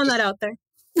 Just throwing that out there.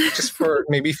 Just for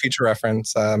maybe future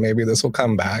reference, maybe this will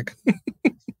come back.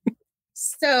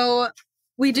 So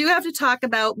we do have to talk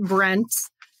about Brent.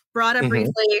 Brought up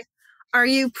briefly. Are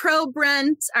you pro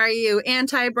Brent? Are you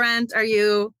anti Brent? Are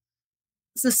you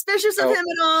suspicious of him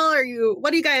at all?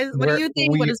 What do you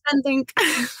think? What does Ben think?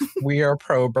 We are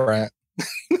pro Brent.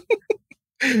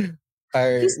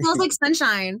 He smells like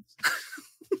sunshine.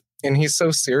 And he's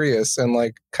so serious and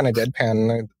like kind of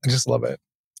deadpan. And I just love it.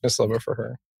 Just love it for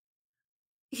her.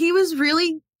 He was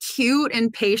really cute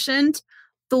and patient.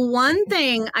 The one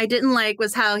thing I didn't like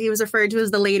was how he was referred to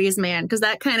as the ladies' man, because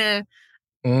that kind of,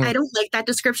 I don't like that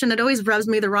description. It always rubs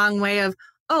me the wrong way of,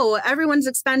 oh, everyone's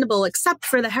expendable except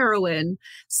for the heroine.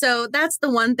 So that's the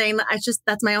one thing that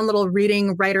that's my own little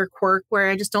reading writer quirk where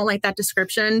I just don't like that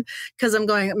description because I'm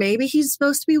going, maybe he's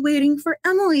supposed to be waiting for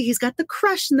Emily. He's got the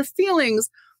crush and the feelings.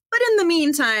 But in the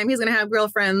meantime, he's going to have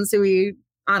girlfriends who he,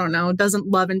 I don't know, doesn't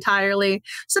love entirely.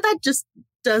 So that just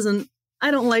doesn't,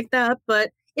 I don't like that.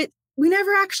 But we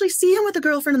never actually see him with a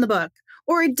girlfriend in the book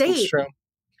or a date.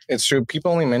 It's true.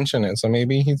 People only mention it. So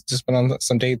maybe he's just been on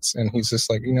some dates and he's just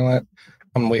like, you know what?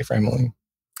 I'm waiting for Emily.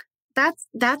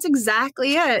 That's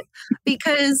exactly it.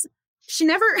 Because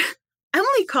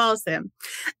Emily calls him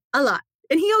a lot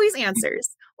and he always answers.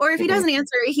 Or if he doesn't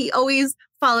answer, he always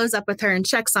follows up with her and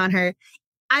checks on her.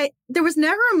 there was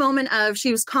never a moment of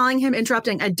she was calling him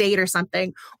interrupting a date or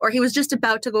something, or he was just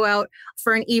about to go out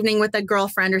for an evening with a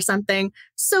girlfriend or something.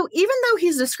 So even though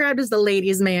he's described as the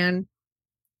ladies' man,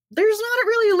 there's not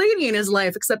really a lady in his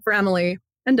life except for Emily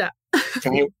and Depp.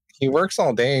 And he works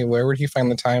all day. Where would he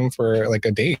find the time for like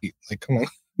a date? Like, come on.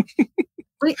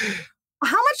 Like,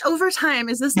 how much overtime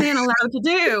is this man allowed to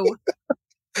do?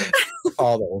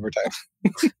 All the overtime.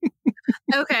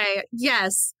 Okay,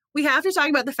 yes. We have to talk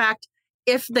about the fact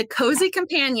if the cozy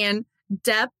companion,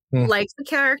 Depp, likes the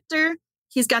character,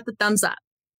 he's got the thumbs up.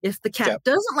 If the cat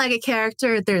doesn't like a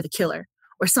character, they're the killer.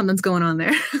 Or something's going on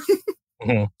there.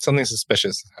 Something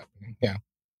suspicious is happening. Yeah.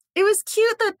 It was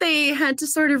cute that they had to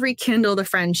sort of rekindle the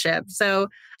friendship. So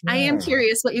I am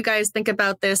curious what you guys think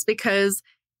about this, because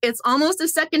it's almost a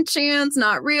second chance,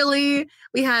 not really.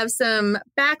 We have some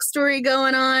backstory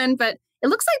going on, but it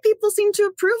looks like people seem to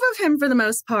approve of him for the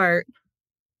most part.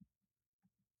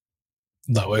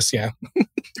 Lois, yeah.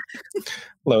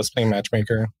 Lois playing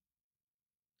matchmaker.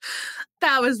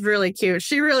 That was really cute.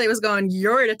 She really was going,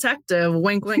 "You're a detective."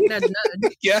 Wink, wink, nudge,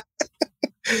 nudge. Yeah.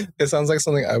 It sounds like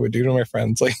something I would do to my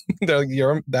friends. Like, they're like,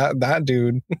 "You're that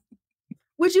dude."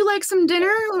 Would you like some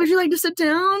dinner? Would you like to sit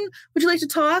down? Would you like to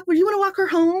talk? Would you want to walk her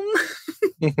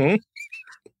home?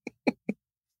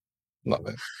 Love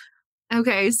it.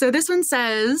 Okay, so this one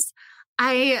says,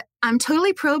 I'm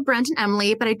totally pro Brent and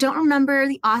Emily, but I don't remember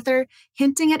the author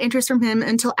hinting at interest from him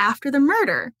until after the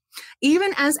murder,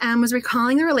 even as Em was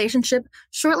recalling the relationship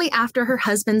shortly after her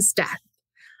husband's death.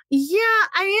 Yeah,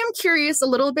 I am curious a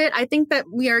little bit. I think that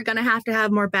we are going to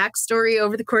have more backstory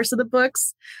over the course of the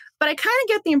books, but I kind of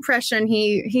get the impression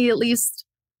he at least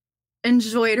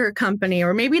enjoyed her company,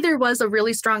 or maybe there was a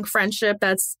really strong friendship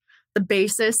that's the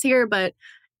basis here, but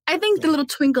I think the little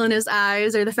twinkle in his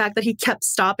eyes, or the fact that he kept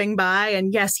stopping by,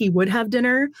 and yes, he would have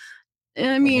dinner.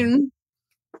 I mean,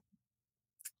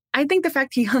 I think the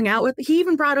fact he hung out he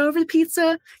even brought over the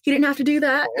pizza. He didn't have to do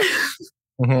that.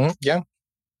 Yeah.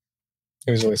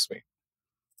 It was really sweet.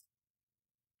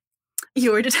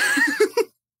 You were just...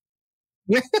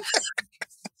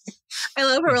 I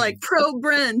love how we're like, pro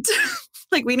Brent.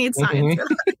 Like, we need science for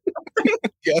that.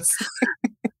 Yes.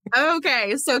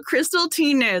 Okay, so Crystal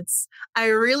T knits. I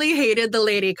really hated the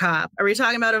lady cop. Are we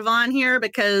talking about Yvonne here?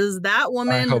 Because that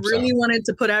woman really wanted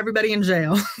to put everybody in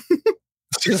jail.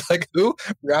 She's like, who?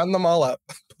 Round them all up.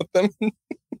 Put them.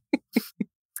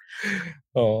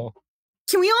 Oh.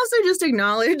 Can we also just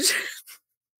acknowledge...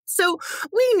 So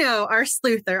we know our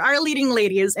sleuther, our leading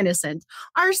lady, is innocent.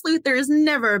 Our sleuther is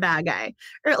never a bad guy.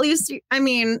 Or at least, I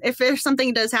mean, if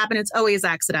something does happen, it's always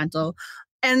accidental.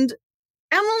 And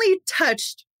Emily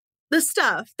touched the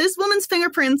stuff. This woman's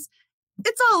fingerprints,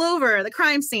 it's all over the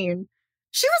crime scene.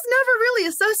 She was never really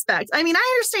a suspect. I mean,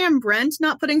 I understand Brent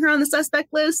not putting her on the suspect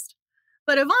list,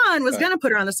 but Yvonne was going to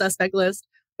put her on the suspect list,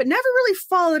 but never really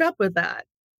followed up with that.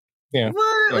 Yeah.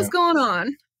 What was going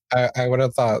on? I would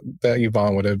have thought that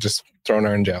Yvonne would have just thrown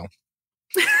her in jail.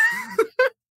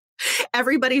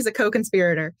 Everybody's a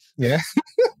co-conspirator. Yeah.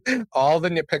 All the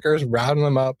nitpickers, round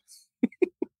them up.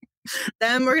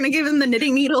 Then we're going to give them the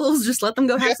knitting needles. Just let them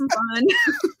go have some fun.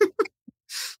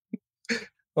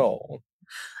 Oh.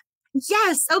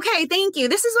 Yes. Okay. Thank you.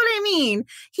 This is what I mean.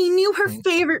 He knew her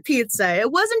favorite pizza. It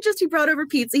wasn't just he brought over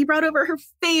pizza. He brought over her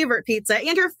favorite pizza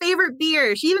and her favorite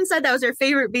beer. She even said that was her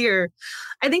favorite beer.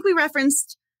 I think we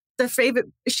referenced the favorite.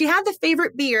 She had the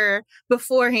favorite beer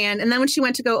beforehand. And then when she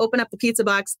went to go open up the pizza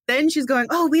box, then she's going,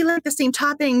 "Oh, we like the same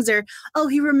toppings," or, "Oh,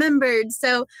 he remembered."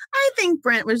 So I think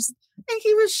Brent was,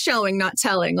 he was showing, not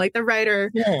telling, like the writer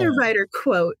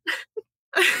quote.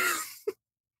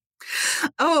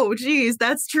 Oh, geez,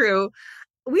 that's true.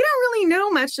 We don't really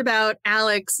know much about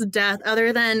Alex's death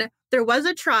other than there was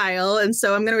a trial. And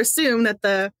so I'm going to assume that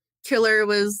the killer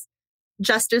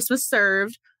justice was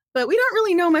served. But we don't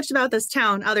really know much about this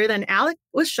town other than Alex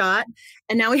was shot.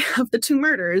 And now we have the 2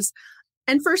 murders.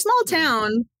 And for a small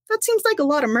town, that seems like a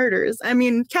lot of murders. I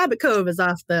mean, Cabot Cove is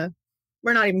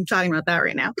we're not even talking about that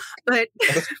right now. But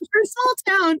for a small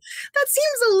town, that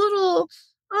seems a little,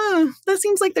 that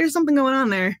seems like there's something going on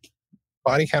there.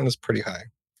 Body count is pretty high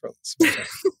for a small town.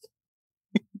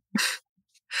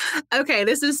 Okay,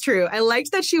 this is true. I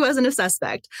liked that she wasn't a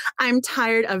suspect. I'm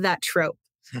tired of that trope.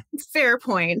 Fair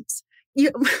point.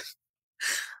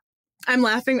 I'm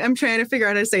laughing. I'm trying to figure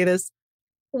out how to say this.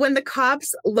 When the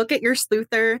cops look at your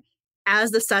sleuther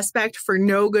as the suspect for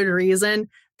no good reason,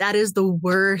 that is the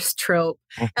worst trope.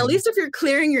 At least if you're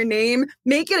clearing your name,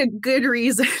 make it a good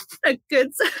reason, a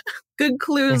good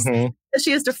clues that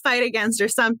she has to fight against or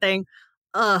something.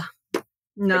 No.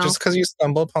 But just because you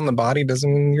stumble upon the body doesn't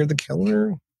mean you're the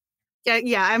killer.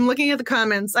 Yeah, I'm looking at the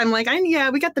comments. I'm like,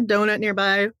 we got the donut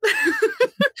nearby. I'm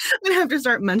gonna have to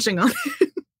start munching on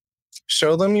it.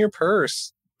 Show them your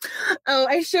purse. Oh,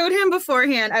 I showed him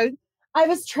beforehand. I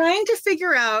was trying to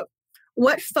figure out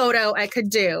what photo I could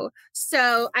do.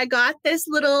 So I got this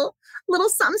little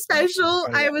something special.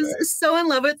 I was so in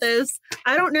love with this.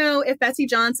 I don't know if Betsy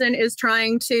Johnson is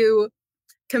trying to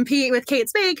compete with Kate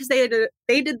Spade because they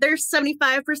did their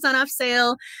 75% off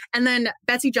sale, and then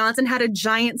Betsy Johnson had a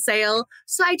giant sale.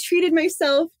 So I treated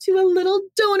myself to a little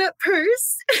donut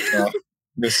purse. Oh,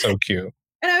 it's so cute.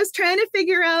 And I was trying to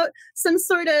figure out some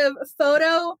sort of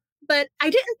photo, but I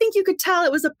didn't think you could tell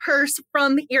it was a purse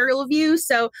from the aerial view.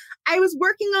 So I was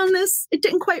working on this. It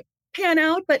didn't quite pan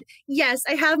out, but yes,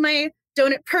 I have my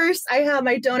donut purse. I have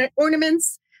my donut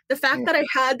ornaments. The fact that I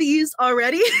had these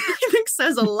already, I think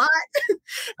says a lot.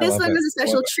 This one was a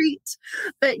special treat.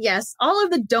 But yes, all of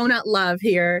the donut love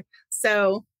here.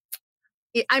 So,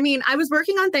 I mean, I was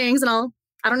working on things, and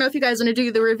I don't know if you guys want to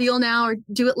do the reveal now or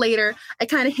do it later. I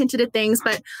kind of hinted at things,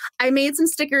 but I made some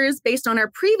stickers based on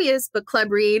our previous book club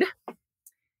read.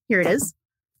 Here it is.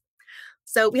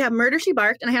 So we have Murder, She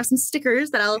Barked, and I have some stickers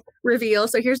that I'll reveal.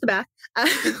 So here's the back.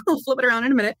 I'll flip it around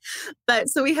in a minute. But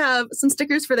so we have some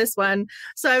stickers for this one.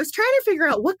 So I was trying to figure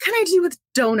out what can I do with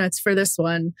donuts for this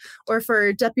one or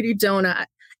for Deputy Donut.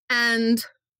 And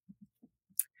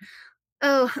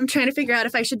I'm trying to figure out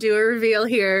if I should do a reveal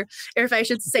here or if I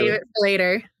should save it for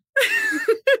later.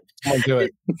 I'll do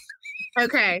it.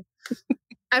 Okay.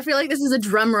 I feel like this is a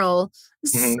drum roll.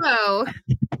 Mm-hmm. So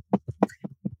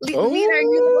meet our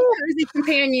new little cozy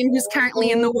companion who's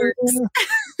currently in the works.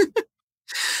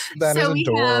 That is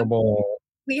adorable.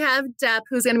 We have Depp,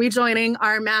 who's going to be joining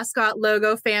our mascot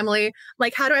logo family.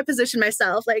 Like, how do I position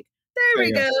myself? Like, there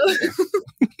we go.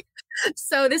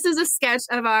 So this is a sketch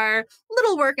of our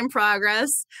little work in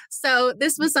progress. So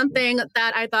this was something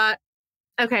that I thought,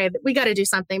 okay, we got to do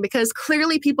something because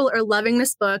clearly people are loving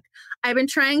this book. I've been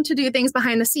trying to do things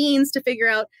behind the scenes to figure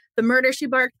out the Murder, She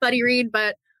Barked buddy read,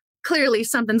 but clearly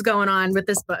something's going on with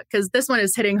this book because this one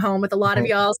is hitting home with a lot of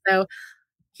y'all. So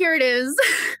here it is,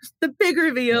 the big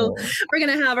reveal. We're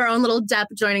going to have our own little Depp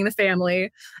joining the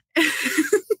family.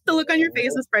 The look on your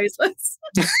face is priceless.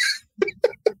 I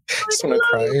just want to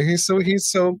cry. He's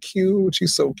so cute.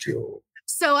 She's so cute.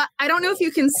 So I don't know if you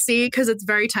can see because it's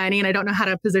very tiny and I don't know how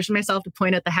to position myself to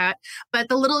point at the hat, but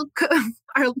the little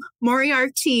our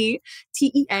Moriarty,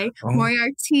 T-E-A,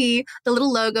 Moriarty, the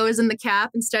little logo is in the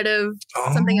cap instead of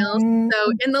something else.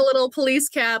 So in the little police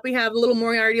cap, we have a little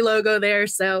Moriarty logo there.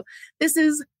 So this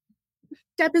is,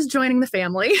 Depp is joining the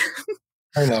family.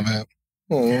 I love it.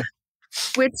 Aww.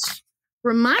 Which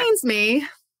reminds me,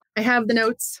 I have the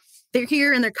notes. They're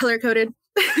here and they're color-coded.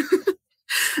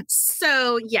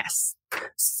 So, yes.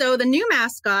 So the new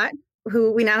mascot,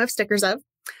 who we now have stickers of.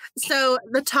 So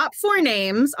the top 4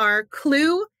 names are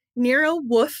Clue, Nero,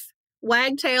 Woof,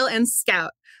 Wagtail, and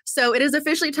Scout. So it is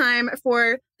officially time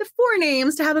for the 4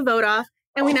 names to have a vote off,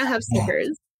 and we now have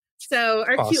stickers. So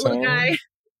our cute little guy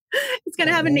is going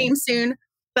to have a name soon.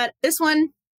 But this one,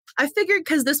 I figured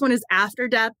because this one is after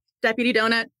Deputy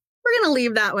Donut, we're going to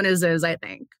leave that one as is, I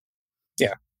think.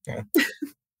 Yeah.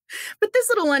 But this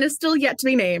little one is still yet to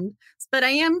be named. But I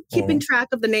am keeping track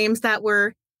of the names that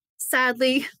were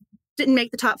sadly didn't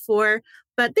make the top 4.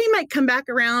 But they might come back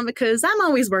around because I'm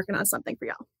always working on something for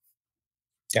y'all.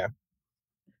 Yeah.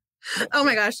 Oh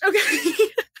my gosh. Okay.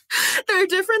 There are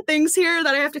different things here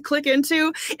that I have to click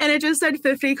into. And it just said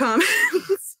 50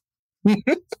 comments.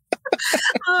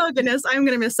 Oh goodness, I'm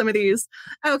gonna miss some of these.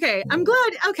 Okay, I'm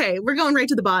glad. Okay, we're going right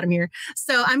to the bottom here.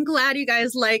 So I'm glad you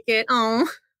guys like it. Oh,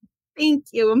 thank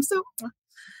you.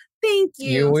 Thank you.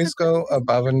 You always go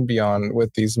above and beyond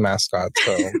with these mascots.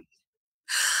 So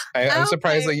I'm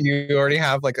surprised that you already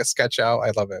have like a sketch out.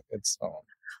 I love it. It's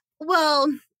well,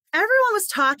 everyone was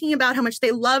talking about how much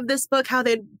they love this book, how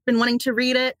they'd been wanting to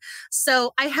read it.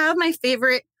 So I have my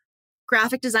favorite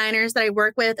graphic designers that I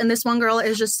work with, and this one girl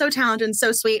is just so talented and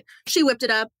so sweet. She whipped it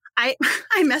up. I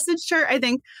messaged her, I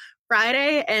think,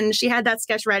 Friday, and she had that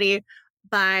sketch ready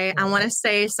by, I want to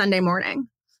say, Sunday morning.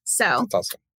 So that's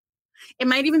awesome. It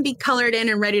might even be colored in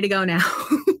and ready to go now.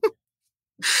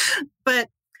 But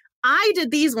I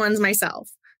did these ones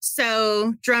myself.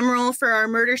 So drum roll for our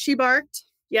Murder, She Barked.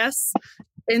 Yes.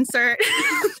 Insert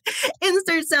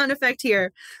sound effect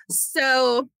here.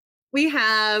 So we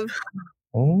have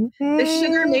the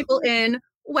Sugar Maple Inn,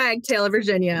 Wagtail,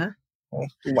 Virginia.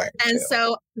 Wagtail. And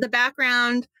so the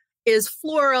background is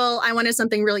floral. I wanted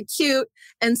something really cute.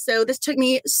 And so this took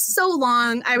me so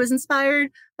long. I was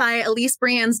inspired by Elise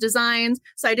Brand's designs.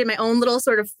 So I did my own little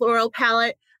sort of floral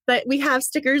palette. But we have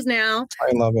stickers now.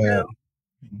 I love it.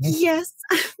 Yes.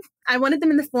 I wanted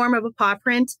them in the form of a paw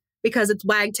print because it's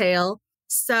wagtail.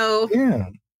 So Yeah.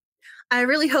 I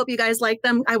really hope you guys like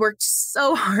them. I worked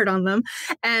so hard on them,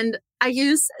 and I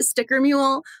used Sticker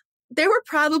Mule. There were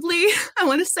probably, I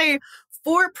want to say,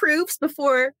 4 proofs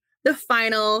before the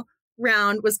final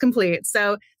round was complete.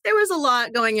 So there was a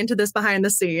lot going into this behind the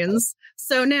scenes.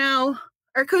 So now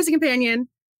our cozy companion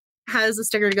has a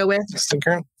sticker to go with.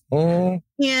 Sticker. Mm.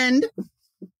 And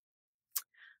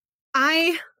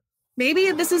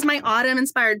maybe this is my autumn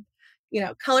inspired,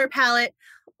 color palette.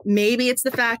 Maybe it's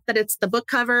the fact that it's the book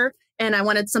cover and I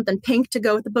wanted something pink to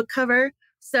go with the book cover.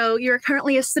 So you're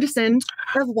currently a citizen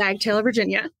of Wagtail,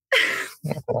 Virginia.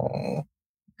 Oh.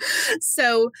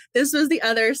 So this was the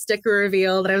other sticker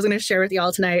reveal that I was going to share with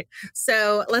y'all tonight.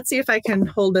 So let's see if I can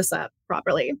hold this up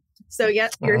properly. So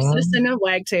yes, you're a citizen of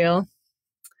Wagtail.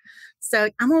 So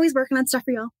I'm always working on stuff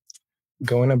for y'all.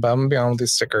 Going above and beyond with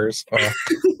these stickers. Oh,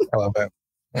 I love it.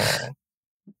 Oh.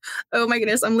 Oh my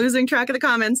goodness, I'm losing track of the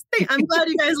comments. I'm glad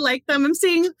you guys like them. I'm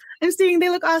seeing they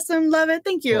look awesome. Love it.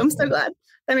 Thank you. I'm so glad.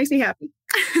 That makes me happy.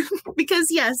 Because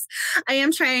yes, I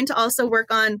am trying to also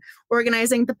work on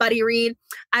organizing the buddy read.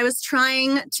 I was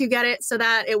trying to get it so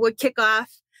that it would kick off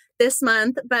this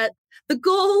month, but the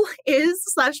goal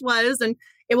was, and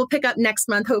it will pick up next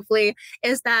month, hopefully,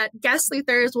 is that guest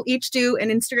sleuthers will each do an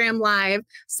Instagram live.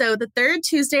 So the third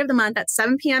Tuesday of the month at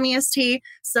 7 p.m. EST,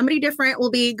 somebody different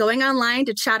will be going online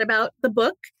to chat about the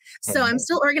book. So I'm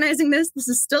still organizing this. This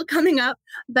is still coming up.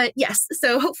 But yes,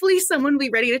 so hopefully someone will be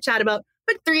ready to chat about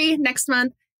book 3 next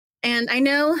month. And I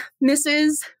know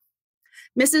Mrs.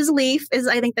 Leaf is,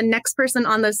 I think, the next person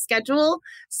on the schedule.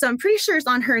 So I'm pretty sure it's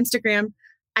on her Instagram.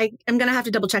 I am going to have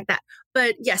to double check that.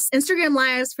 But yes, Instagram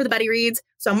lives for the buddy reads.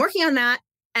 So I'm working on that.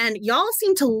 And y'all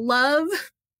seem to love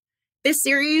this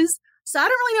series. So I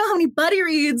don't really know how many buddy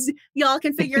reads y'all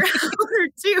can figure out or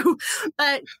do.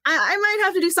 But I might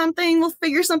have to do something. We'll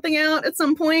figure something out at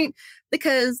some point,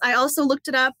 because I also looked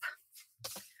it up.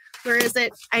 Where is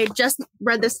it? I just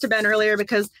read this to Ben earlier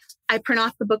because I print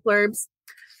off the book blurbs.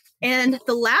 And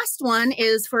the last one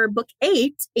is for book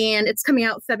 8, and it's coming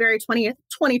out February 20th,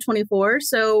 2024.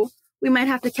 So we might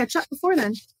have to catch up before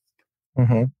then.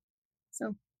 Mm-hmm.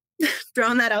 So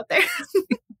throwing that out there.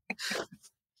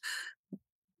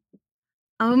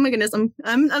 Oh my goodness,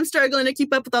 I'm struggling to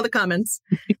keep up with all the comments.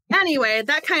 Anyway,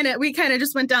 we kind of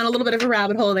just went down a little bit of a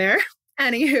rabbit hole there.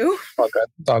 Anywho.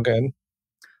 All good.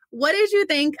 What did you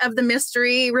think of the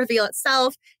mystery reveal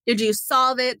itself? Did you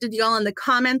solve it? Did you all in the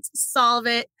comments solve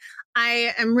it?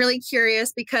 I am really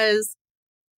curious because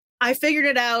I figured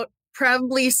it out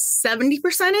probably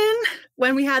 70% in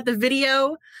when we had the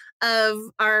video of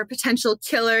our potential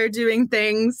killer doing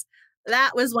things.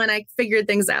 That was when I figured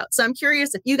things out. So I'm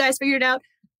curious if you guys figured it out.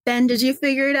 Ben, did you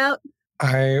figure it out?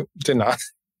 I did not.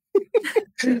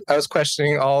 I was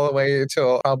questioning all the way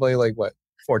till probably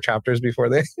 4 chapters before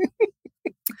they...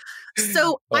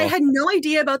 So I had no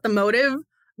idea about the motive,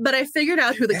 but I figured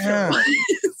out who the killer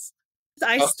was.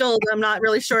 I still am not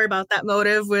really sure about that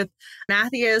motive with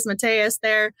Mateus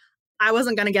there. I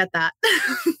wasn't going to get that.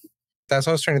 That's what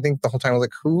I was trying to think the whole time. I was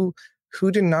like,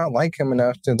 who did not like him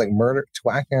enough to to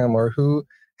whack him, or who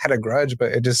had a grudge?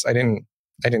 But I didn't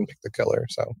pick the killer.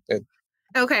 So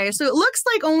Okay, so it looks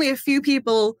like only a few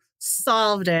people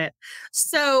solved it.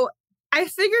 So I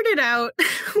figured it out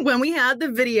when we had the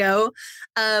video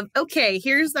of, okay,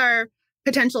 here's our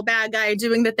potential bad guy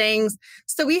doing the things.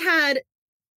 So we had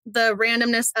the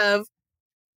randomness of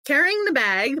carrying the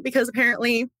bag, because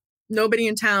apparently nobody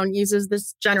in town uses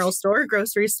this general store,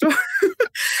 grocery store.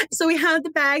 So we had the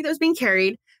bag that was being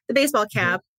carried, the baseball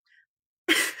cap,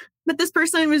 but this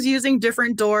person was using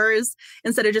different doors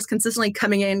instead of just consistently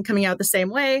coming in, coming out the same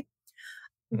way.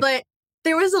 But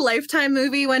there was a Lifetime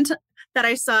movie that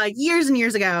I saw years and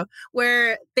years ago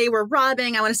where they were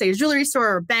robbing, I want to say a jewelry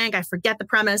store or a bank, I forget the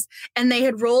premise, and they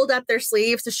had rolled up their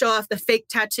sleeves to show off the fake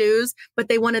tattoos, but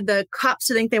they wanted the cops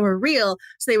to think they were real.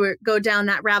 So they would go down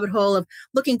that rabbit hole of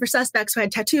looking for suspects who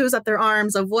had tattoos up their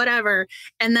arms of whatever,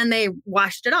 and then they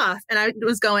washed it off. And I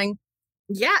was going,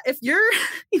 yeah, if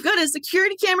you've got a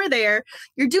security camera there,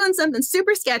 you're doing something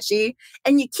super sketchy,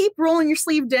 and you keep rolling your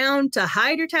sleeve down to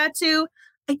hide your tattoo,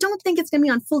 I don't think it's going to be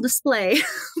on full display.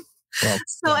 Well,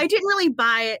 so I didn't really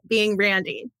buy it being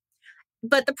Randy.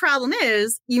 But the problem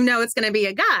is, it's going to be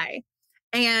a guy.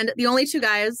 And the only 2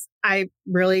 guys I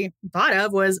really thought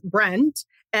of was Brent,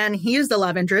 and he's the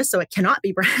love interest, so it cannot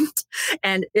be Brent.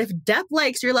 And if Depp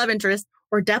likes your love interest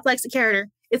or Depp likes a character,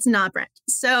 it's not Brent.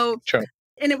 So, sure.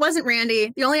 And it wasn't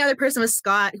Randy. The only other person was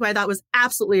Scott, who I thought was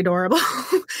absolutely adorable.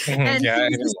 And he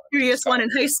was the serious one in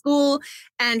high school,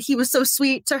 and he was so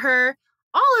sweet to her.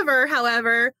 Oliver,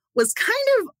 however, was kind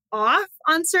of off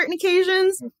on certain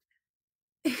occasions.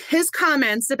 His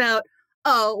comments about,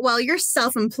 oh, well, you're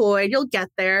self-employed, you'll get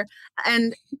there.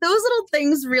 And those little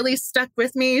things really stuck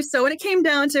with me. So when it came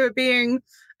down to it being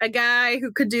a guy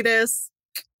who could do this,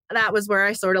 that was where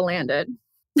I sort of landed.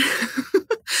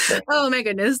 Oh my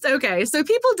goodness. Okay. So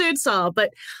people did solve,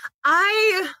 but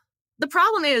the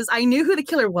problem is I knew who the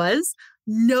killer was,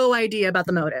 no idea about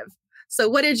the motive. So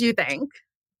what did you think?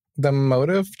 The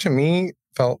motive to me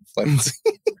felt flimsy.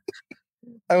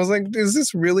 I was like, is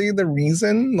this really the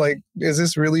reason? Like, is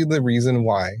this really the reason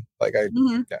why? Like,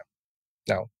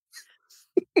 no.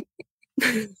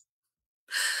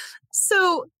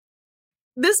 So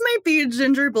this might be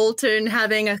Ginger Bolton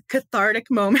having a cathartic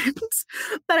moment,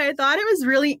 but I thought it was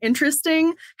really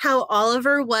interesting how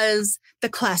Oliver was the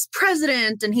class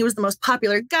president and he was the most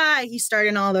popular guy. He starred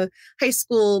in all the high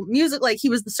school music, like he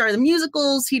was the star of the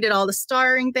musicals. He did all the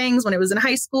starring things when it was in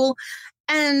high school.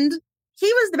 And he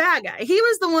was the bad guy. He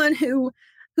was the one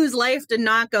whose life did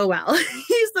not go well.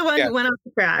 He's the one who went off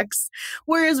the cracks.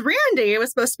 Whereas Randy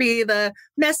was supposed to be the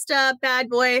messed up bad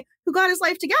boy who got his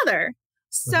life together.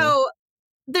 So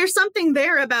there's something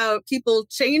there about people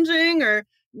changing or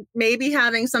maybe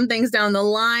having some things down the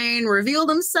line reveal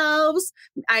themselves.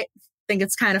 I think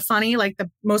it's kind of funny. Like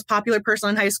the most popular person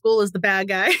in high school is the bad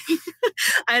guy.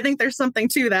 I think there's something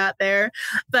to that there.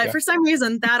 But for some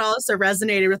reason, that also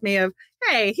resonated with me of,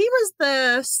 hey, he was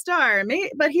the star,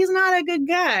 but he's not a good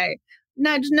guy.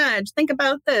 Nudge, nudge. Think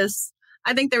about this.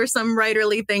 I think there were some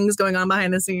writerly things going on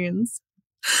behind the scenes.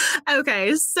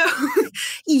 Okay, so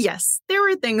yes, there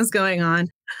were things going on.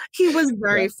 He was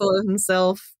very full of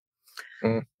himself.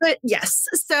 But yes,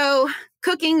 so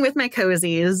cooking with my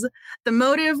cozies, the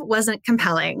motive wasn't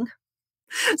compelling.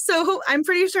 So I'm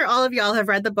pretty sure all of y'all have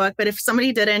read the book, but if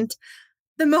somebody didn't,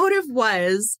 the motive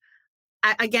was,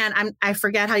 I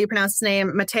forget how you pronounce his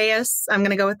name, Matthias. I'm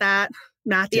going to go with that.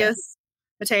 Matthias,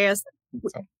 Matthias,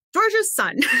 George's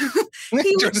son.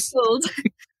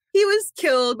 He was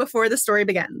killed before the story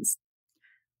begins.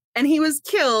 And he was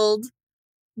killed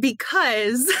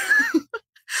because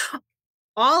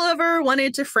Oliver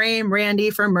wanted to frame Randy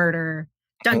for murder.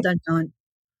 Dun, dun, dun.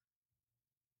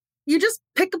 You just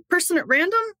pick a person at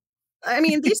random? I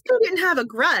mean, these two didn't have a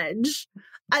grudge.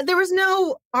 There was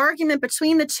no argument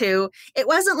between the two. It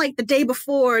wasn't like the day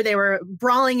before they were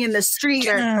brawling in the street.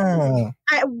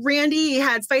 Randy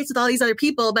had fights with all these other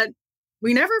people, but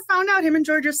we never found out him and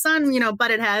George's son,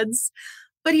 butted heads.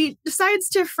 But he decides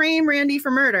to frame Randy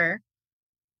for murder.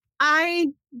 I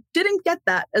didn't get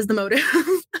that as the motive.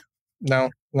 No.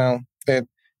 It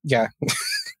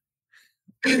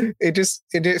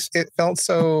felt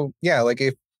so, like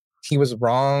if he was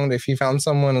wronged, if he found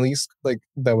someone at least like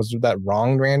that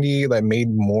wronged Randy, that made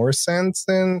more sense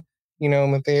than,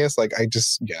 Matthias. Like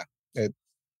it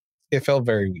felt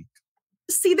very weak.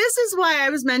 See, this is why I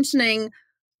was mentioning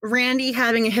Randy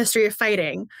having a history of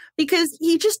fighting, because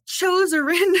he just chose a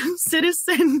random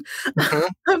citizen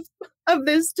of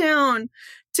this town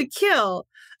to kill.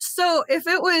 So if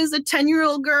it was a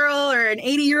 10-year-old girl or an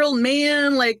 80-year-old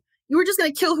man, like you were just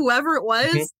going to kill whoever it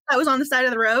was that was on the side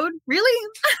of the road? Really?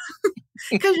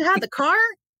 Because you had the car?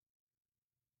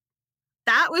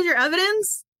 That was your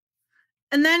evidence?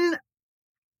 And then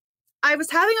I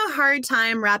was having a hard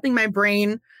time wrapping my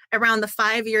brain around the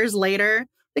 5 years later,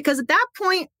 because at that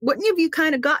point, wouldn't you have you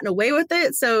kind of gotten away with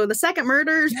it? So the second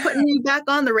murder is putting you back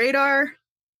on the radar.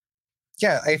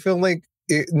 Yeah, I feel like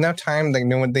enough time, like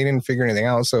they didn't figure anything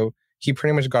out. So he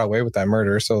pretty much got away with that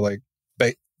murder. So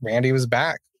but Randy was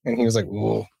back and he was like,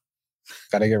 "Whoa,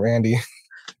 gotta get Randy."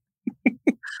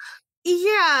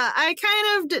 Yeah, I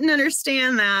kind of didn't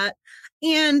understand that.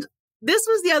 And this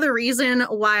was the other reason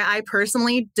why I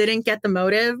personally didn't get the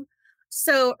motive.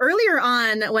 So earlier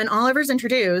on, when Oliver's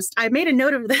introduced, I made a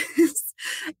note of this.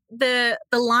 The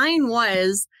line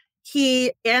was,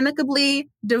 he amicably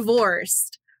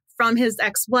divorced from his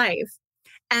ex-wife.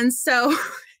 And so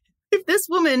if this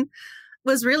woman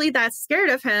was really that scared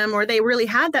of him, or they really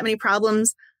had that many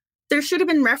problems, there should have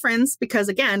been reference, because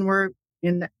again, we're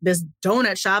in this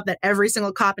donut shop that every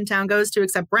single cop in town goes to,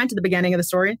 except Brent at the beginning of the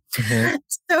story.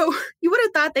 So you would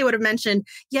have thought they would have mentioned,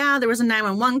 there was a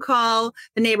 911 call.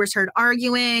 The neighbors heard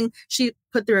arguing. She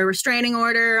put through a restraining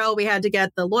order. Oh, we had to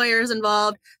get the lawyers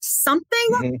involved.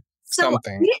 Something.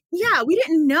 Something. We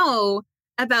didn't know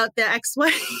about the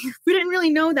ex-wife. We didn't really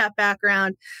know that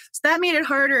background. So that made it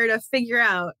harder to figure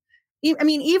out. I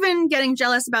mean, even getting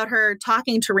jealous about her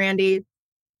talking to Randy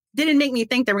didn't make me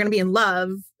think they were going to be in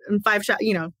love. And 5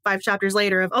 chapters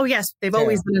later of, oh yes, they've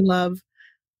always been in love.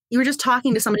 You were just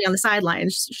talking to somebody on the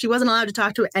sidelines. She wasn't allowed to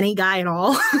talk to any guy at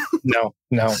all. No,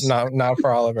 not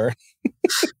for Oliver.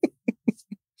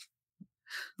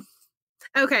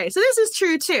 Okay, so this is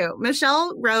true too.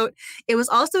 Michelle wrote, it was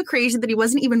also crazy that he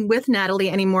wasn't even with Natalie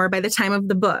anymore by the time of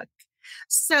the book.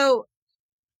 So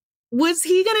was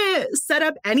he going to set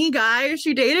up any guy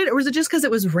she dated, or was it just because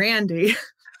it was Randy?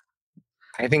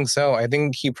 I think so. I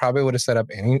think he probably would have set up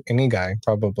any guy,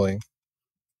 probably.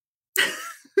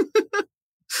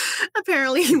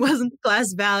 Apparently he wasn't the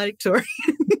class valedictorian.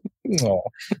 No.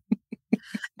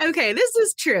 Okay, this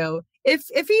is true.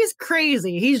 If he's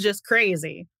crazy, he's just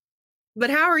crazy. But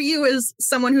how are you, as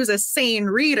someone who's a sane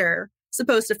reader,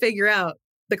 supposed to figure out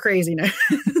the craziness?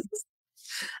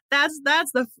 That's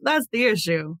the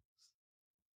issue.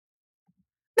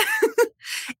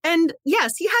 And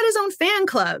yes, he had his own fan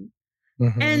club.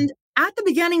 Mm-hmm. And at the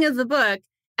beginning of the book,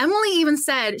 Emily even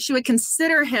said she would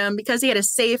consider him because he had a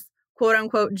safe, quote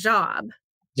unquote, job.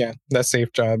 Yeah, that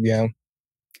safe job. Yeah.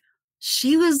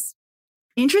 She was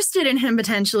interested in him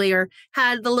potentially, or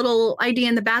had the little idea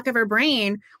in the back of her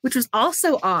brain, which was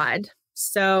also odd.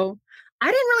 So I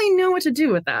didn't really know what to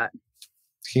do with that.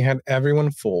 He had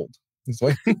everyone fooled.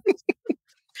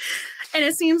 And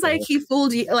it seems like he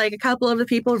fooled like a couple of the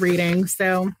people reading.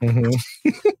 So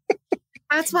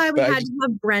that's why we had to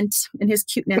have Brent and his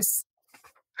cuteness.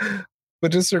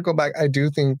 But just circle back, I do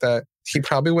think that he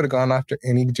probably would have gone after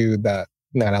any dude that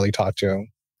Natalie talked to.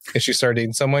 If she started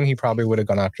dating someone, he probably would have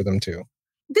gone after them too.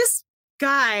 This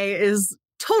guy is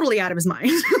totally out of his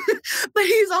mind. But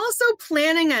he's also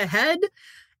planning ahead.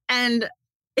 And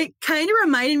it kind of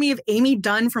reminded me of Amy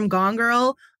Dunn from Gone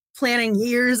Girl, planning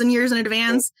years and years in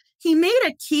advance. He made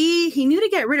a key. He knew to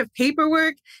get rid of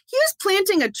paperwork. He was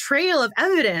planting a trail of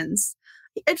evidence.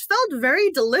 It felt very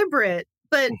deliberate,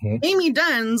 but Amy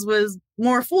Dunn's was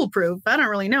more foolproof. I don't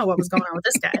really know what was going on with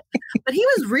this guy. But he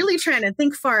was really trying to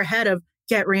think far ahead of,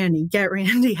 get Randy.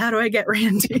 How do I get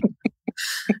Randy?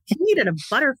 He needed a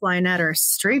butterfly net or a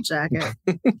straitjacket.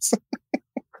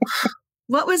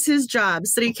 What was his job?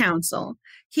 City council.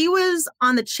 He was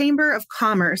on the Chamber of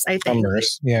Commerce, I think.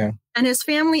 Commerce, yeah. And his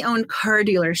family owned car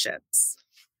dealerships.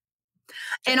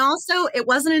 And also, it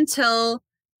wasn't until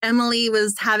Emily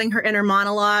was having her inner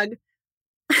monologue,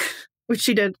 which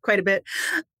she did quite a bit,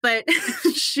 but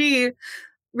she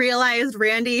realized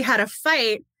Randy had a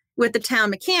fight with the town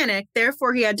mechanic.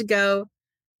 Therefore, he had to go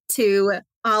to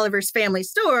Oliver's family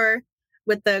store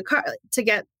with the car to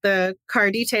get the car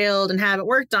detailed and have it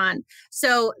worked on.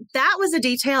 So that was a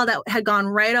detail that had gone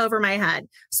right over my head.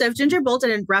 So if Ginger Bolton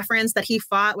had referenced that he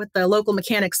fought with the local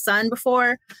mechanic's son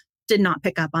before, did not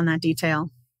pick up on that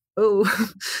detail.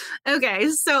 Oh, okay.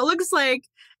 So it looks like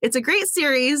it's a great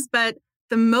series, but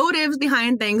the motives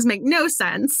behind things make no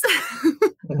sense.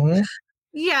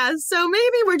 Yeah, so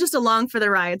maybe we're just along for the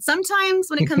ride. Sometimes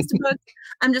when it comes to books,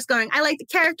 I'm just going, I like the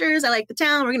characters, I like the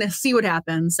town, we're going to see what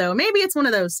happens. So maybe it's one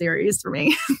of those series for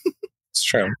me. It's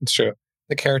true.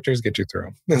 The characters get you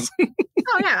through.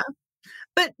 Oh, yeah.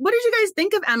 But what did you guys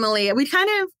think of Emily? We kind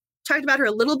of talked about her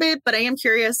a little bit, but I am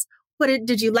curious,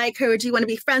 did you like her? Do you want to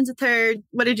be friends with her?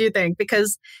 What did you think?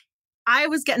 Because I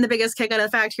was getting the biggest kick out of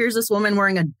the fact, here's this woman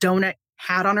wearing a donut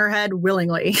hat on her head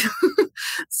willingly.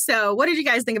 So what did you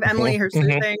guys think of Emily, her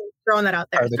sleuthing? Throwing that out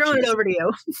there. Throwing it over to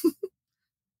you.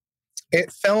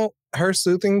 Her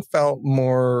sleuthing felt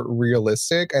more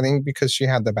realistic, I think, because she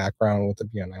had the background with the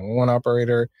B911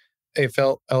 operator. It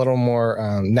felt a little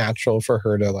more natural for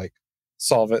her to like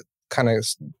solve it, kind of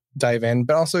dive in,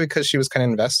 but also because she was kind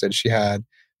of invested. She had,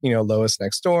 Lois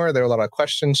next door. There were a lot of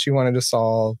questions she wanted to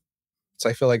solve. So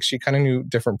I feel like she kind of knew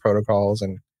different protocols,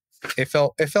 and it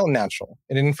felt natural.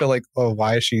 It didn't feel like, oh,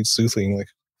 why is she sleuthing? Like,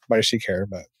 why does she care?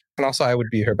 And also I would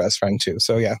be her best friend too.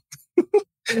 So yeah.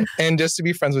 And just to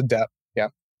be friends with Depp. Yeah.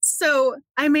 So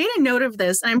I made a note of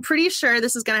this. I'm pretty sure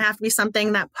this is going to have to be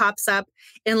something that pops up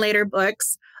in later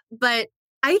books. But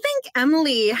I think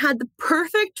Emily had the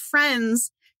perfect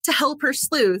friends to help her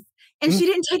sleuth, and she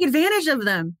didn't take advantage of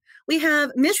them. We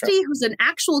have Misty, who's an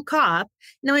actual cop.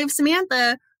 Now we have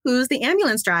Samantha, who's the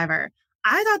ambulance driver.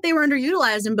 I thought they were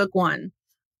underutilized in book 1.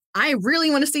 I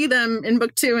really want to see them in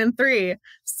book 2 and 3.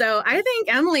 So I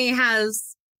think Emily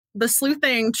has the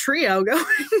sleuthing trio going.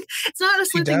 It's not a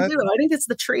sleuthing duo. I think it's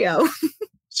the trio.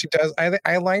 She does.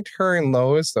 I liked her and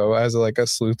Lois though as like a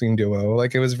sleuthing duo.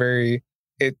 Like it was very.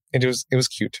 It was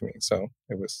cute to me. So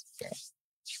it was. Yeah.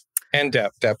 And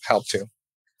Depp helped too.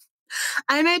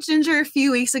 I met Ginger a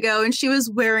few weeks ago and she was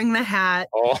wearing the hat.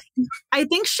 Oh. I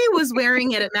think she was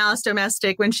wearing it at Malice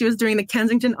Domestic when she was doing the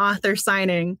Kensington author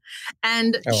signing.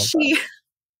 And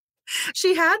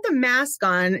she had the mask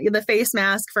on, the face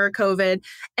mask for COVID,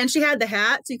 and she had the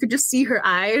hat so you could just see her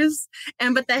eyes.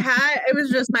 But the hat, it was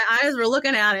just my eyes were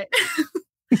looking at it.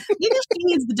 Maybe she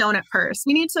needs the donut purse.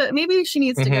 Maybe she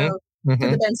needs to go to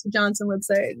the Benson Johnson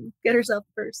website and get herself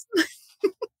a purse.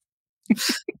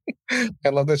 I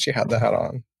love that she had the hat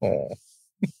on.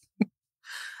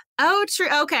 Oh, true.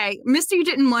 Okay. Misty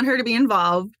didn't want her to be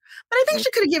involved, but I think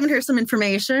she could have given her some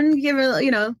information, give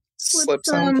her, Slip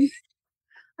some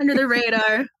under the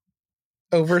radar.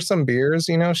 Over some beers,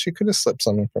 she could have slipped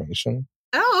some information.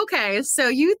 Oh, okay. So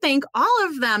you think all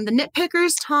of them, the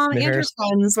nitpickers, Tom, and her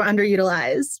friends, were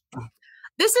underutilized.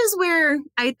 This is where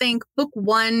I think book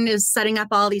 1 is setting up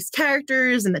all these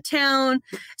characters in the town.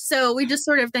 So we just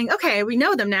sort of think, okay, we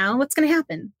know them now. What's going to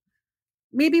happen?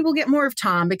 Maybe we'll get more of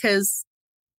Tom because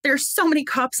there's so many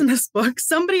cops in this book.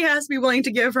 Somebody has to be willing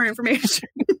to give her information.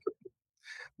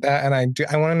 That, and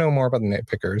I want to know more about the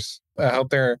nitpickers. I hope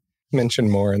they're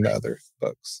mentioned more in the other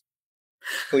books.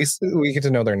 At least we get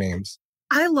to know their names.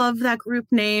 I love that group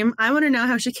name. I want to know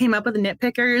how she came up with the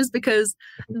nitpickers because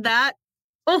that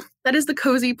is the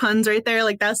cozy puns right there.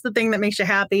 Like that's the thing that makes you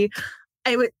happy.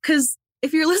 Because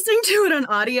if you're listening to it on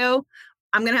audio,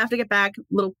 I'm going to have to get back a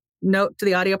little note to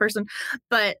the audio person.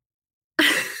 But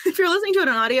if you're listening to it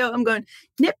on audio, I'm going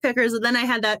nitpickers. And then I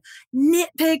had that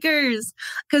nitpickers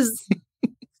because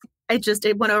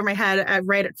it went over my head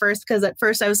right at first because at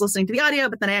first I was listening to the audio,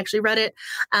 but then I actually read it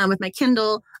with my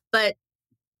Kindle. But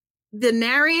the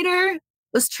narrator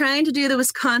was trying to do the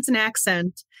Wisconsin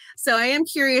accent. So I am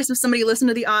curious if somebody listened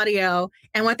to the audio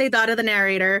and what they thought of the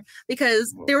narrator,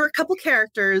 because there were a couple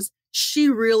characters she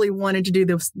really wanted to do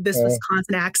this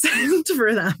Wisconsin accent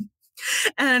for them.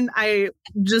 And I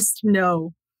just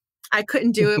know I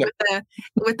couldn't do it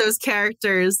with those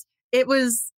characters. It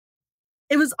was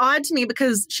odd to me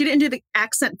because she didn't do the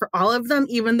accent for all of them,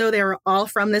 even though they were all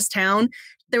from this town.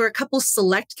 There were a couple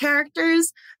select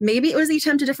characters. Maybe it was the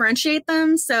attempt to differentiate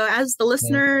them. So as the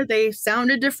listener, they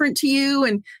sounded different to you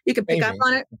and you could pick up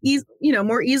on it,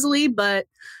 more easily. But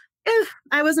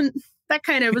that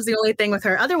kind of was the only thing with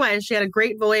her. Otherwise, she had a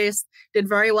great voice, did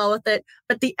very well with it.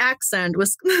 But the accent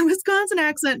the Wisconsin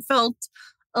accent felt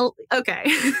okay.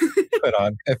 Put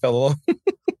on. It felt a little.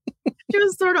 She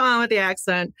was sort of on with the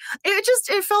accent.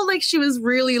 It felt like she was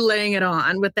really laying it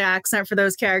on with the accent for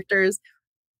those characters.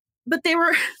 But they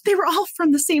were all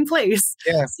from the same place.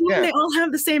 Yeah, so they all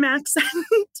have the same accent.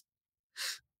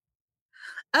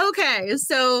 Okay,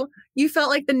 so you felt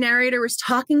like the narrator was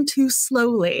talking too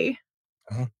slowly.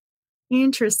 Uh-huh.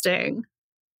 Interesting.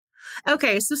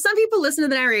 Okay, so some people listen to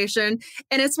the narration,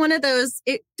 and it's one of those,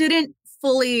 it didn't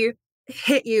fully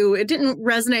hit you. It didn't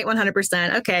resonate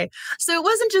 100%. Okay, so it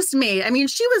wasn't just me. I mean,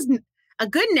 she was a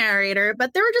good narrator,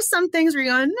 but there were just some things where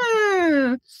you're going,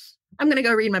 nah, I'm going to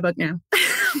go read my book now.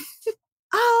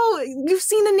 Oh, you've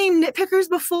seen the name Nitpickers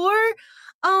before?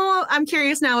 Oh, I'm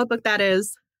curious now what book that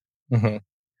is. Mm-hmm.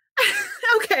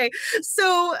 Okay,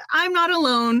 so I'm not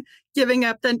alone giving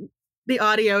up the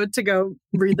audio to go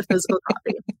read the physical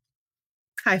copy.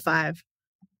 High five.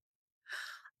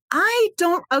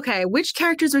 Okay, which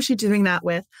characters was she doing that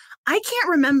with? I can't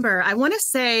remember. I want to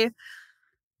say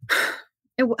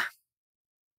it was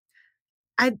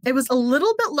a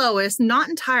little bit Lois, not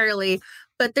entirely,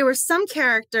 but there were some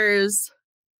characters.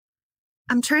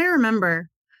 I'm trying to remember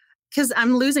because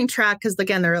I'm losing track because,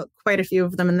 again, there are quite a few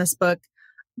of them in this book.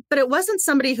 But it wasn't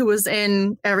somebody who was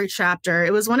in every chapter.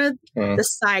 It was one of the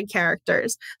side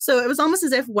characters. So it was almost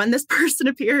as if when this person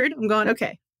appeared, I'm going,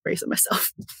 okay, bracing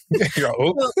myself. Yeah,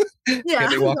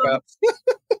 they walk up.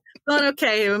 Going,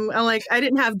 okay. I'm like, I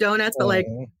didn't have donuts, but like,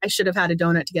 I should have had a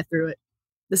donut to get through it.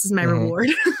 This is my reward.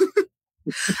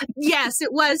 Yes,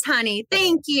 it was, honey.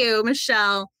 Thank you,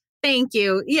 Michelle. Thank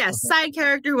you. Yes, side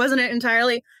character, wasn't it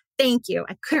entirely? Thank you.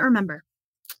 I couldn't remember.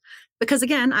 Because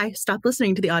again, I stopped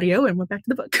listening to the audio and went back to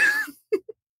the book.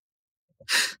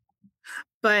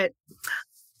 But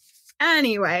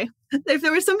anyway, if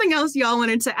there was something else y'all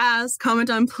wanted to ask,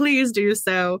 comment on, please do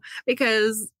so.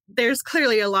 Because there's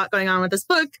clearly a lot going on with this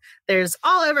book. There's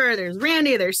Oliver, there's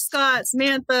Randy, there's Scott,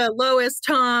 Samantha, Lois,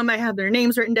 Tom. I have their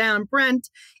names written down,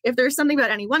 Brent. If there's something about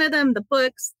any one of them, the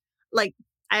books,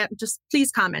 just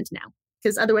please comment now.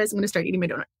 Because otherwise I'm going to start eating my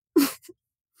donut.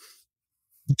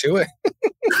 Do it.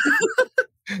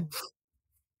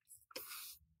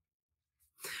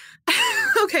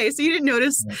 Okay, so you didn't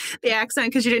notice the accent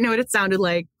because you didn't know what it sounded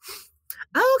like.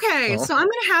 Okay, so I'm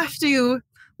going to have to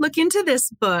look into this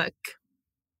book.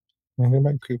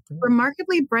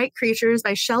 Remarkably Bright Creatures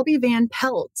by Shelby Van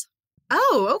Pelt.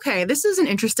 Oh, okay. This is an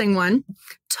interesting one.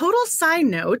 Total side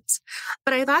note,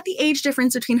 but I thought the age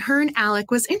difference between her and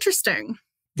Alec was interesting.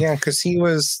 Yeah, because he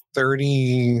was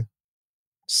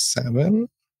 37,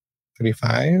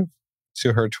 35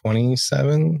 to her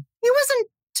 27. He wasn't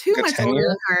too much older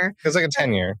than her. It was like a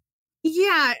 10-year.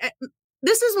 Yeah.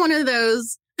 This is one of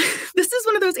those, this is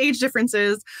one of those age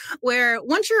differences where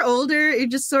once you're older, you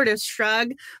just sort of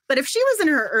shrug. But if she was in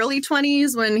her early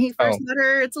 20s when he first met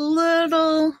her, it's a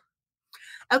little...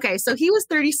 Okay, so he was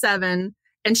 37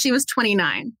 and she was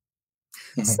 29.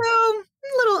 So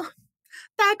little...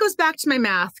 That goes back to my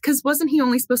math, because wasn't he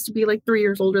only supposed to be like 3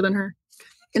 years older than her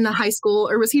in the high school?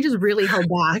 Or was he just really held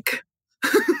back?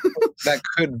 That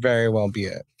could very well be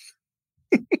it.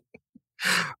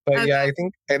 But Okay. yeah,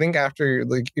 I think after,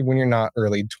 like, when you're not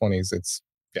early 20s, it's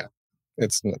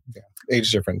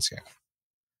age difference. Yeah.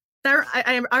 There,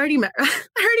 I already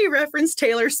referenced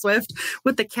Taylor Swift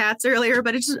with the cats earlier,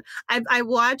 but it's just, I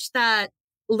watched that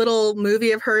little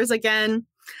movie of hers again.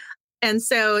 And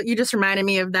so you just reminded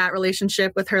me of that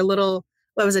relationship with her little,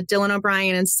 what was it, Dylan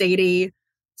O'Brien and Sadie.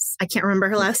 I can't remember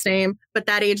her last name, but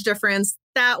that age difference,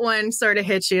 that one sort of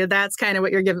hits you. That's kind of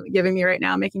what you're giving me right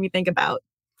now, making me think about.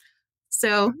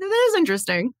 So that is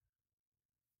interesting.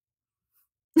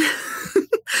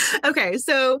 Okay,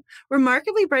 so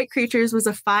Remarkably Bright Creatures was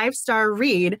a 5-star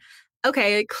read.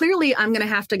 Okay, clearly I'm going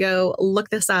to have to go look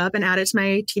this up and add it to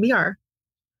my TBR.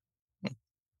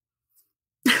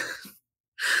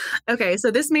 Okay, so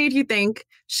this made you think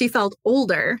she felt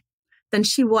older than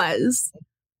she was.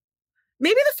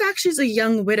 Maybe the fact she's a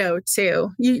young widow,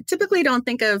 too. You typically don't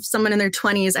think of someone in their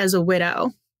 20s as a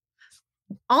widow.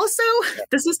 Also,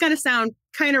 this is going to sound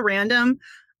kind of random,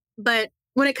 but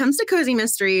when it comes to cozy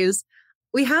mysteries,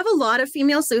 we have a lot of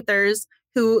female sleuthers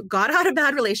who got out of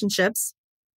bad relationships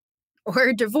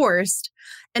or divorced.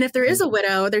 And if there is a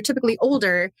widow, they're typically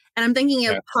older. And I'm thinking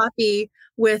of Poppy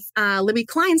with Libby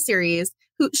Klein's series,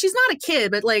 who she's not a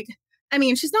kid, but like, I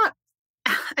mean, she's not,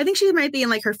 I think she might be in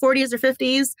like her 40s or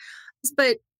 50s,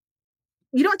 but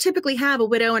you don't typically have a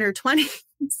widow in her 20s,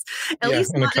 at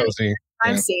least in a cozy.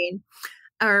 I've seen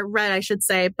or read, I should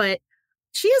say, but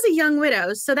she is a young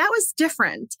widow. So that was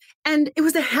different. And it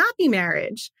was a happy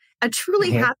marriage, a truly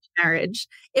happy marriage.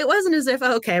 It wasn't as if,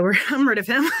 okay, I'm rid of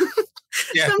him.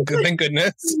 Yeah, thank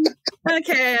goodness.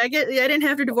 Okay, I didn't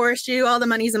have to divorce you. All the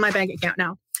money's in my bank account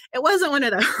now. It wasn't one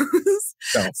of those.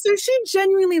 No. So she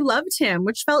genuinely loved him,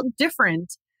 which felt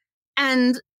different.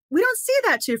 And we don't see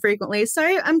that too frequently. So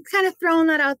I'm kind of throwing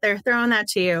that out there, throwing that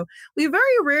to you. We very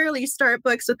rarely start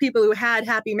books with people who had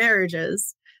happy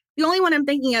marriages. The only one I'm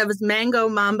thinking of is Mango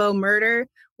Mambo Murder,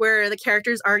 where the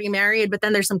character's already married, but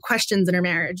then there's some questions in her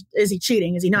marriage. Is he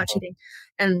cheating? Is he not cheating?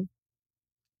 And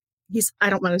I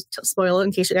don't want to spoil it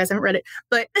in case you guys haven't read it,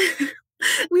 but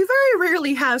we very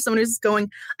rarely have someone who's going,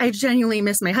 I genuinely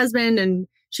miss my husband, and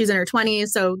she's in her 20s.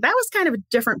 So that was kind of a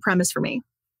different premise for me.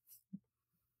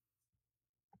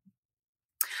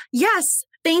 Yes,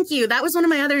 thank you. That was one of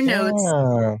my other notes.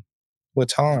 Yeah. With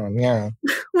Tom, yeah.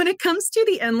 When it comes to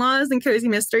the in-laws and cozy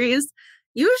mysteries,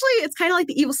 usually it's kind of like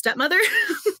the evil stepmother.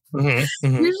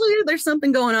 Usually there's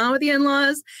something going on with the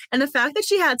in-laws. And the fact that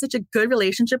she had such a good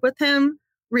relationship with him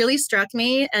really struck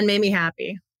me and made me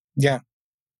happy. Yeah.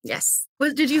 Yes.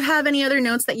 Did you have any other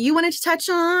notes that you wanted to touch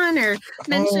on or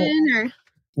mention? Or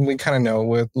we kind of know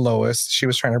with Lois, she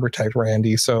was trying to protect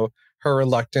Randy. So her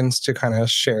reluctance to kind of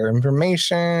share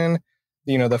information,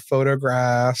 the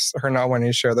photographs, her not wanting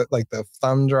to share that, like the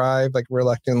thumb drive, like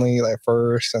reluctantly at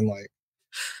first, and like,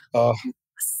 oh.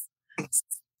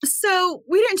 So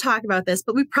we didn't talk about this,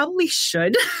 but we probably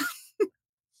should.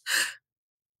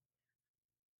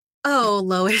 Oh,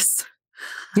 Lois.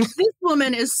 This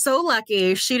woman is so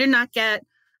lucky she did not get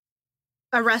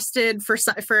arrested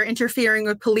for interfering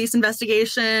with police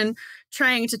investigation,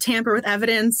 trying to tamper with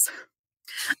evidence.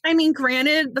 I mean,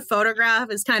 granted, the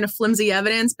photograph is kind of flimsy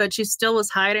evidence, but she still was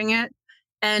hiding it.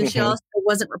 And she also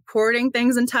wasn't reporting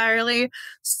things entirely.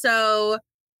 So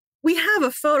we have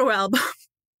a photo album.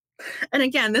 And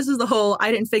again, this is the whole,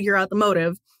 I didn't figure out the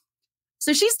motive.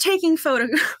 So she's taking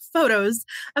photos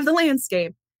of the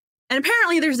landscape. And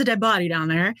apparently there's a dead body down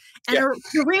there. And her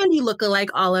Randy lookalike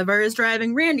Oliver is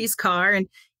driving Randy's car. And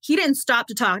he didn't stop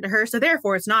to talk to her. So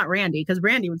therefore, it's not Randy, because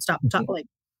Randy would stop to talk. Like,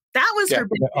 that was her.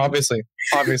 Obviously.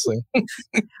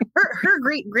 her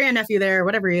great grandnephew there,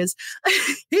 whatever he is,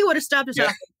 he would have stopped to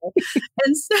talk to her.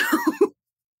 And so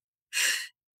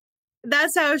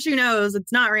that's how she knows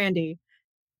it's not Randy.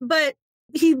 But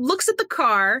he looks at the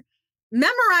car,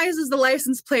 memorizes the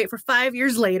license plate for 5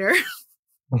 years later.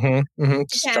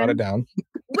 Just jot it down.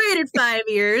 Waited 5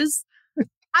 years.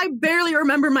 I barely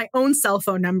remember my own cell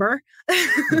phone number.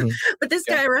 But this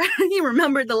guy, he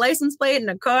remembered the license plate and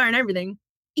the car and everything.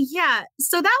 Yeah,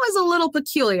 so that was a little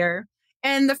peculiar.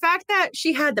 And the fact that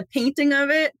she had the painting of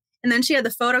it and then she had the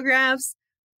photographs,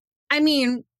 I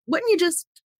mean, wouldn't you just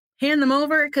hand them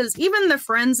over? Because even the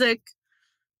forensic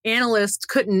analyst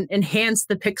couldn't enhance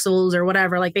the pixels or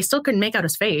whatever. Like, they still couldn't make out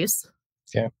his face.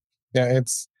 Yeah.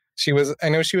 I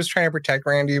know she was trying to protect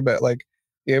Randy, but like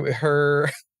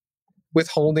her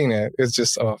withholding it is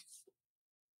just,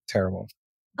 terrible.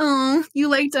 Oh, you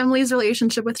liked Emily's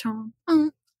relationship with Tom.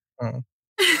 Oh.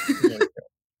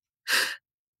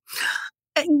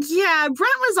 Yeah,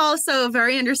 Brent was also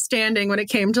very understanding when it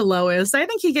came to Lois. I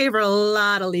think he gave her a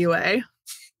lot of leeway.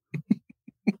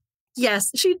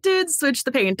 Yes, she did switch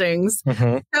the paintings.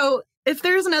 Mm-hmm. So if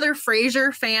there's another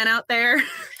Frasier fan out there,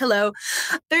 hello,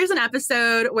 there's an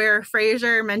episode where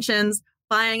Frasier mentions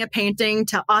buying a painting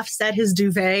to offset his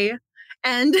duvet.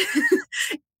 And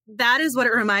that is what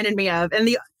it reminded me of. And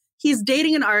he's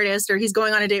dating an artist, or he's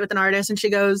going on a date with an artist, and she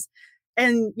goes,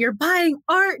 and you're buying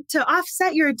art to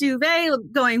offset your duvet,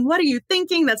 going, what are you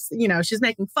thinking? That's, she's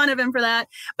making fun of him for that.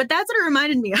 But that's what it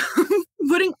reminded me of.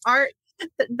 Putting art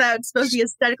that's supposed to be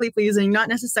aesthetically pleasing, not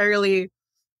necessarily,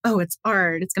 oh, it's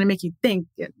art, it's going to make you think.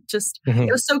 It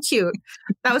was so cute.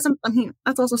 That was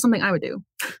that's also something I would do.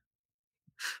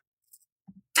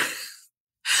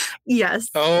 Yes.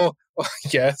 Oh,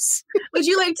 yes. Would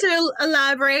you like to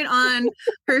elaborate on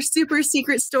her super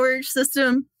secret storage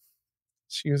system?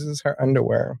 She uses her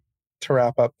underwear to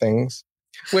wrap up things,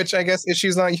 which I guess if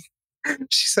she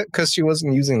said because she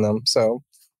wasn't using them. So,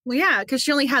 well, yeah, because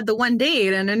she only had the one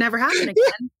date and it never happened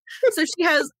again. So she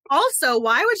has also,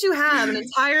 why would you have an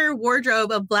entire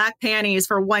wardrobe of black panties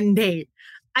for one date?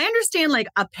 I understand like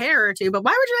a pair or two, but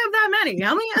why would you have that many?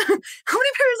 How many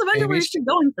pairs of underwear is she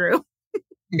going through?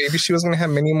 Maybe she was going to have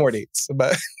many more dates,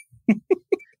 but she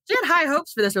had high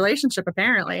hopes for this relationship,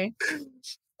 apparently.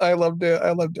 I loved it.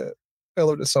 I loved it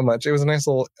so much. It was a nice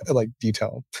little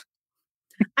detail.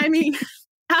 I mean,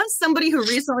 as somebody who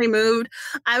recently moved,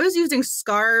 I was using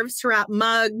scarves to wrap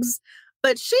mugs,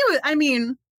 but she was,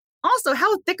 also,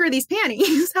 how thick are these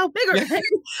panties? How big are they?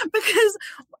 Because,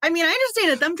 I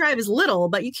understand that thumb drive is little,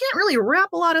 but you can't really wrap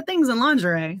a lot of things in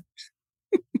lingerie.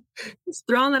 Just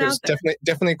throwing that out there.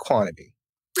 Definitely quantity.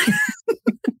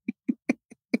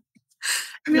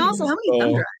 Also, how many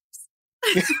thumb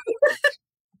drives?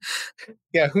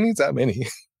 Yeah, who needs that many?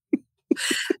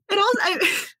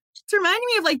 It's reminding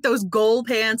me of like those goal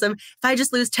pants of, if I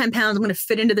just lose 10 pounds, I'm going to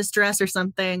fit into this dress or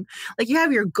something. Like you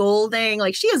have your goal thing.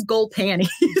 Like she has goal panties.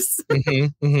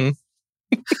 Mm-hmm, mm-hmm.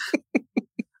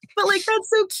 But like, that's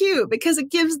so cute because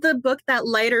it gives the book that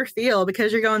lighter feel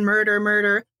because you're going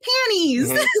murder,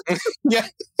 panties. Mm-hmm. Yeah.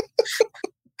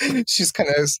 She's kind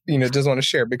of, doesn't want to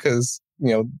share because,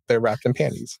 they're wrapped in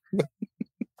panties.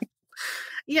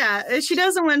 Yeah, she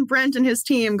doesn't want Brent and his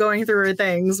team going through her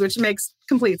things, which makes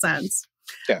complete sense.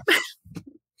 Yeah.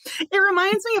 It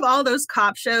reminds me of all those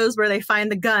cop shows where they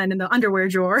find the gun in the underwear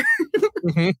drawer.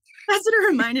 Mm-hmm. That's what it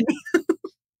reminded me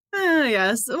of.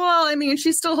 Yes. Well,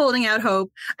 she's still holding out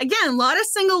hope. Again, a lot of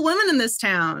single women in this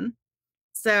town.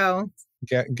 So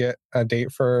get a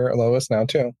date for Lois now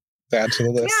too. To add to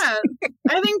the list. Yeah.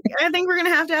 I think we're gonna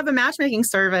have to have a matchmaking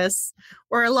service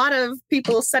or a lot of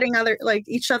people setting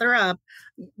each other up.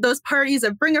 Those parties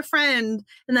of bring a friend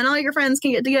and then all your friends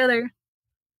can get together.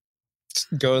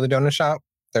 Go to the donut shop.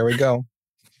 There we go.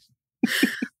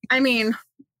 I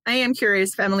am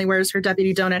curious if Emily wears her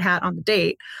Deputy Donut hat on the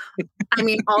date.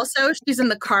 Also, she's in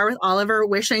the car with Oliver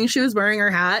wishing she was wearing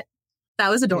her hat. That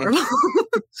was adorable.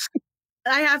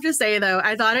 I have to say, though,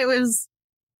 I thought it was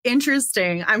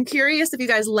interesting. I'm curious if you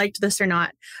guys liked this or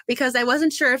not, because I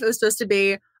wasn't sure if it was supposed to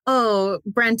be, oh,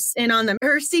 Brent's in on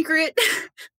her secret,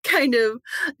 kind of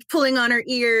pulling on her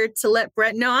ear to let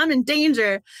Brent know I'm in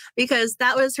danger, because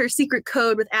that was her secret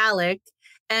code with Alec.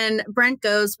 And Brent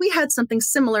goes, we had something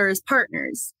similar as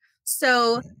partners.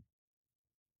 So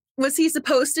was he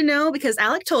supposed to know? Because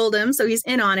Alec told him, so he's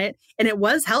in on it. And it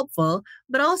was helpful.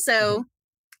 But also,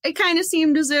 it kind of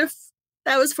seemed as if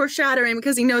that was foreshadowing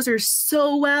because he knows her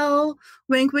so well.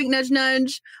 Wink, wink, nudge,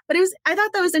 nudge. But I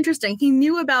thought that was interesting. He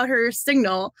knew about her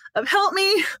signal of help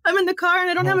me. I'm in the car and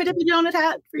I don't have my Deputy Donut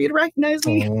hat for you to recognize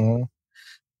me.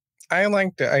 I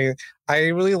liked it. I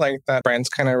really liked that Brent's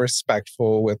kind of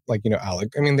respectful with Alec.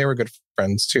 They were good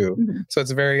friends too. Mm-hmm. So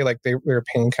it's very they were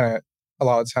paying kind of a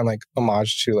lot of the time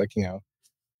homage to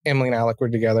Emily and Alec were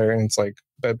together, and it's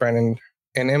but Brent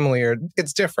and Emily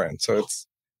it's different. So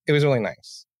it was really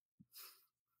nice.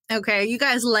 Okay, you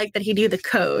guys like that he knew the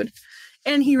code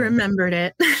and he remembered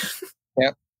it.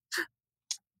 Yep.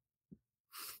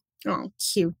 Oh,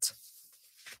 cute.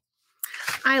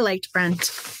 I liked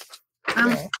Brent.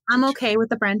 I'm okay with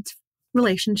the Brent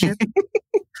relationship.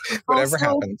 Whatever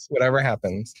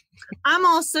happens. I'm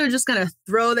also just going to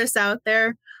throw this out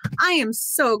there. I am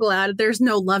so glad there's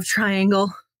no love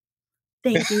triangle.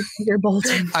 Thank you, Peter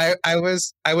Bolton. I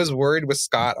was worried with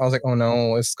Scott. I was like, oh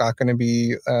no, is Scott going to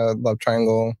be a love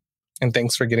triangle? And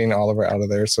thanks for getting Oliver out of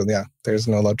there. So yeah, there's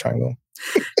no love triangle.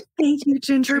 Thank you,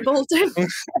 Ginger Bolton.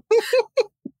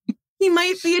 He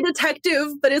might be a detective,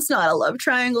 but it's not a love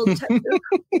triangle detective.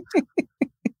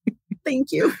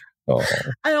 Thank you. Oh.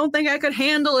 I don't think I could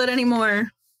handle it anymore.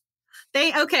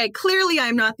 Okay, clearly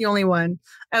I'm not the only one.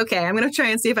 Okay, I'm going to try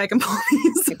and see if I can pull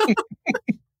these off.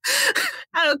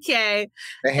 Okay,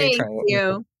 thank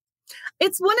you.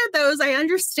 It's one of those, I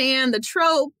understand the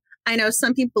trope. I know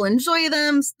some people enjoy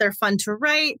them. They're fun to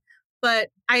write. But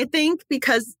I think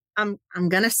because I'm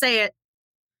going to say it,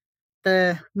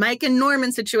 the Mike and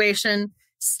Norman situation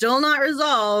still not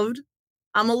resolved.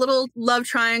 I'm a little love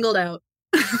triangled out.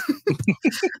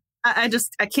 I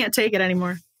can't take it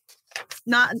anymore.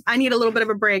 I need a little bit of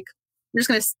a break. I'm just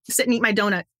going to sit and eat my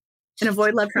donut and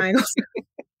avoid love triangles.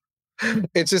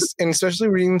 It's just, and especially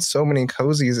reading so many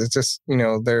cozies, it's just,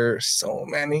 there's so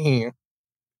many.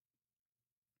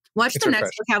 Watch the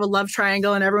next book have a love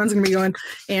triangle and everyone's going to be going,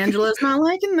 Angela's not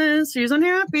liking this. She's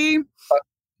unhappy.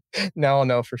 Now I'll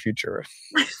know for future.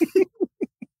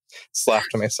 Slap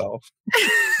to myself.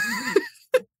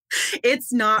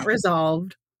 It's not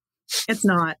resolved. It's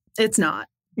not.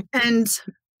 And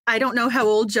I don't know how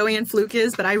old Joanne Fluke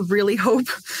is, but I really hope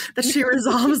that she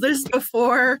resolves this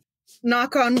before,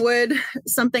 knock on wood,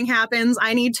 something happens.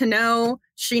 I need to know.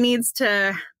 She needs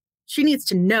to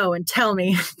know and tell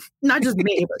me, not just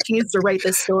me, but she needs to write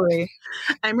this story.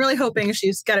 I'm really hoping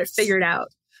she's got it figured out.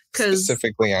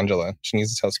 Specifically Angela. She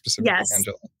needs to tell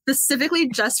Angela. Specifically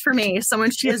just for me.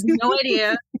 Someone she has no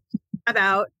idea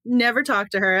about, never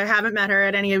talked to her. I haven't met her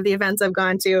at any of the events I've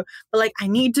gone to, but I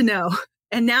need to know.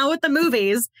 And now with the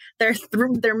movies,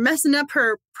 they're messing up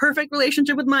her perfect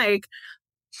relationship with Mike.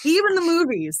 Even the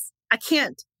movies, I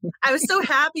can't. I was so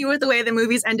happy with the way the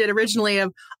movies ended originally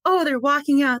of, they're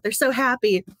walking out. They're so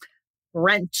happy.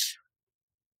 Wrench.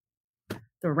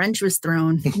 The wrench was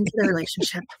thrown into the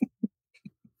relationship.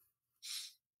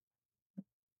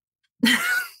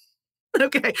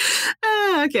 Okay.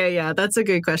 Okay. Yeah, that's a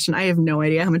good question. I have no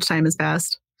idea how much time has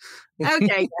passed.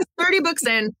 Okay. 30 books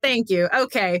in. Thank you.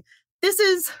 Okay.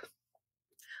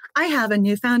 I have a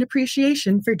newfound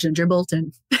appreciation for Ginger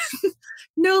Bolton.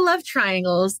 No love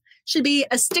triangles should be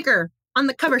a sticker on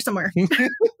the cover somewhere.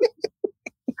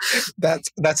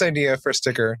 That's idea for a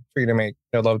sticker for you to make.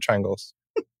 No love triangles.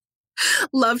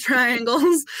 Love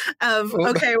triangles of,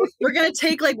 okay, we're going to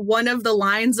take one of the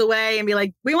lines away and be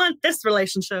like, we want this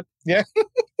relationship. Yeah.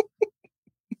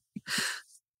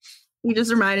 You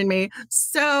just reminded me.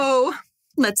 So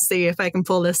let's see if I can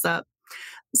pull this up.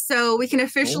 So we can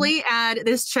officially add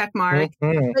this check mark.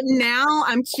 Mm-hmm. But now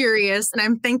I'm curious and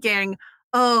I'm thinking,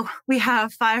 we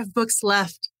have 5 books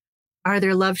left. Are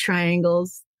there love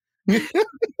triangles?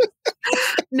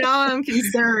 Now I'm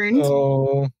concerned.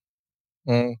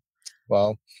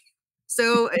 Well.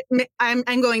 So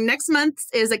I'm going, next month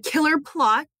is A Killer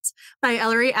Plot by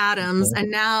Ellery Adams. And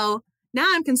now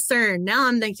I'm concerned. Now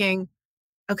I'm thinking,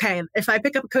 okay, if I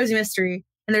pick up a cozy mystery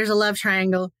and there's a love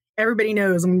triangle, everybody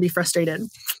knows I'm going to be frustrated.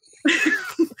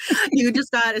 You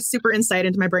just got a super insight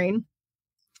into my brain.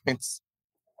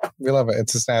 We love it.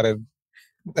 It's just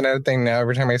another thing now.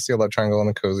 Every time I see a love triangle in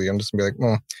a cozy, I'm just going to be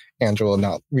like, Angela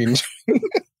not reading.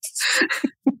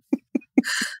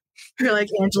 You're like,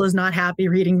 Angela's not happy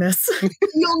reading this.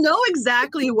 You'll know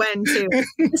exactly when, too.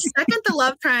 The second the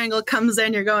love triangle comes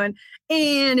in, you're going,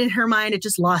 and in her mind, it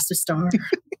just lost a star.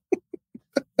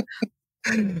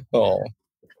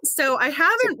 So I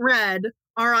haven't read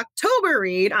our October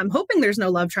read. I'm hoping there's no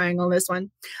love triangle in this one.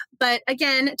 But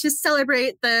again, to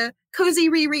celebrate the cozy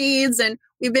rereads, and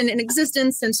we've been in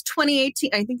existence since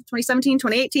 2018, I think 2017,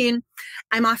 2018.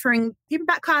 I'm offering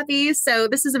paperback copies. So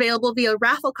this is available via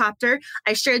Rafflecopter.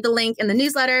 I shared the link in the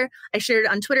newsletter. I shared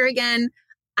it on Twitter again.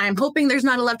 I'm hoping there's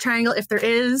not a love triangle. If there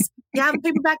is, you have a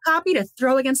paperback copy to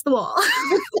throw against the wall.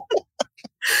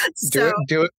 Do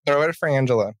it. Throw it for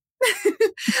Angela.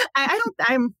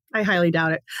 I highly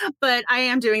doubt it, but I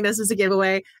am doing this as a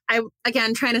giveaway.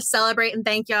 Again, trying to celebrate and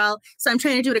thank y'all. So I'm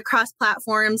trying to do it across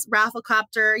platforms.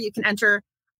 Rafflecopter, you can enter.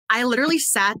 I literally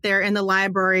sat there in the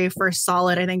library for a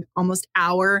solid, I think, almost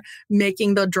hour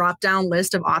making the drop-down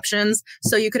list of options.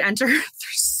 So you could enter through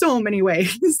so many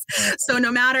ways. So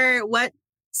no matter what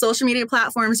social media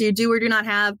platforms you do or do not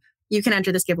have, you can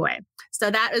enter this giveaway. So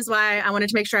that is why I wanted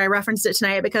to make sure I referenced it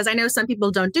tonight, because I know some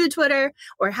people don't do Twitter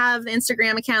or have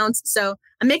Instagram accounts. So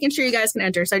I'm making sure you guys can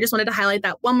enter. So I just wanted to highlight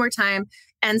that one more time.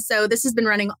 And so this has been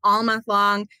running all month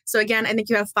long. So again, I think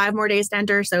you have 5 more days to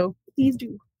enter. So please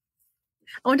do.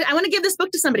 I want to give this book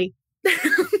to somebody.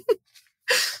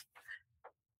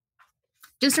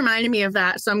 Just reminded me of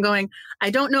that. So I'm going, I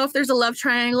don't know if there's a love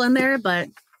triangle in there, but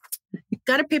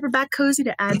got a paperback cozy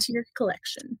to add to your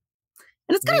collection.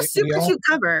 And it's got a super cute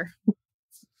cover.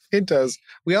 It does.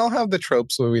 We all have the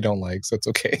tropes that we don't like, so it's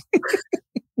okay.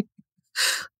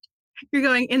 You're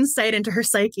going insight into her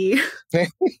psyche.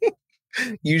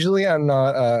 Usually I'm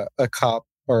not a cop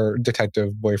or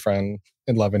detective boyfriend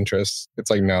and love interest. It's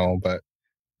like, no,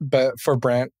 but for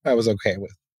Brent, I was okay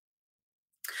with.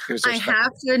 I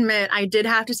have to admit, I did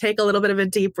have to take a little bit of a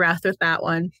deep breath with that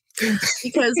one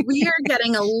because we are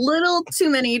getting a little too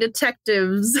many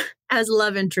detectives as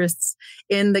love interests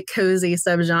in the cozy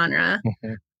subgenre.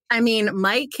 Mm-hmm. I mean,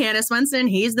 Mike Canis Swenson,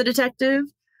 he's the detective.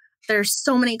 There's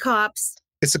so many cops.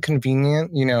 It's a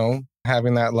convenient,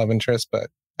 having that love interest, but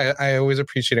I always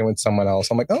appreciate it with someone else.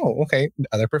 I'm like, oh, okay,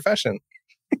 other profession.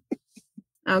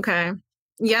 Okay.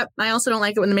 Yep. I also don't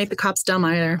like it when they make the cops dumb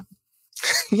either.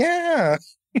 Yeah.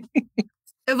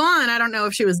 Yvonne, I don't know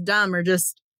if she was dumb or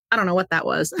just, I don't know what that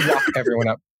was. Lock everyone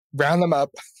up. Round them up.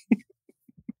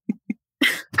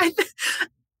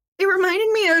 It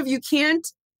reminded me of you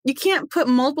can't put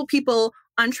multiple people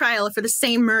on trial for the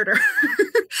same murder.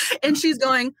 And she's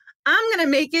going, I'm going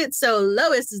to make it so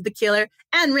Lois is the killer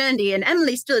and Randy and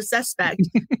Emily's still a suspect.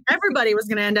 Everybody was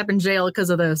going to end up in jail because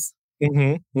of this.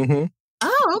 Mm-hmm. Mm-hmm.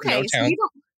 Oh, okay. So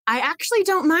I actually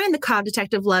don't mind the cop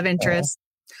detective love interest.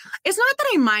 It's not that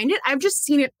I mind it. I've just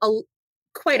seen it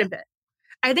quite a bit.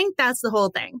 I think that's the whole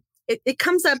thing. It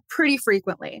comes up pretty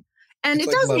frequently. And it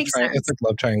does make sense. It's like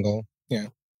love triangle. Yeah.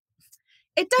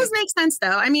 It does make sense,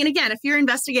 though. I mean, again, if you're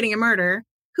investigating a murder,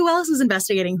 who else is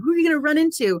investigating? Who are you going to run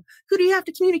into? Who do you have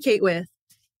to communicate with?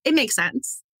 It makes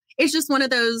sense. It's just one of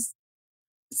those,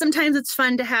 sometimes it's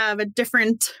fun to have a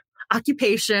different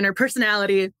occupation or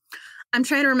personality. I'm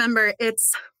trying to remember.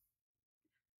 It's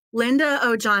Linda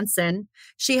O. Johnson.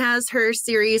 She has her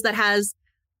series that has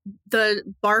the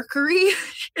Barkery.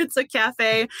 It's a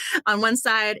cafe on one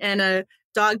side and a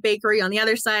dog bakery on the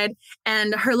other side.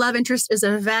 And her love interest is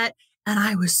a vet. And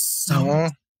I was so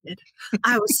excited.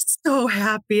 I was so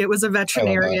happy it was a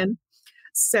veterinarian.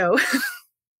 So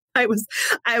I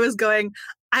was going,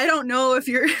 I don't know if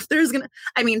there's gonna,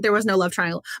 I mean, there was no love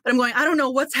triangle, but I'm going, I don't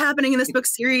know what's happening in this book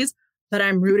series, but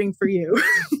I'm rooting for you.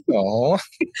 Oh.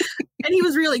 And he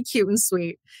was really cute and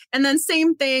sweet. And then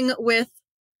same thing with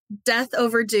Death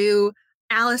Overdue,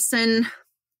 Allison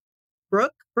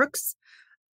Brooks.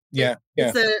 Yeah.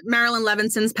 It's the Marilyn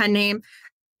Levinson's pen name.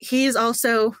 He's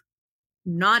also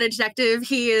not a detective.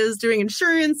 He is doing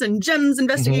insurance and gems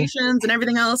investigations and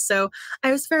everything else. So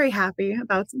I was very happy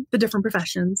about the different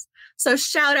professions. So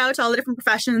shout out to all the different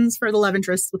professions for the love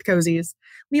interests with cozies.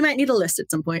 We might need a list at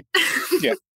some point.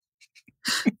 Yeah.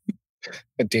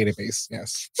 A database,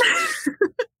 yes.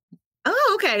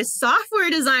 Oh, okay.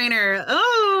 Software designer.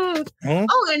 Oh,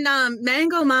 and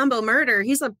Mango Mambo Murder.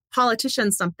 He's a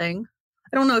politician something.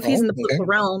 I don't know if he's in the political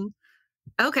realm.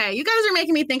 Okay, you guys are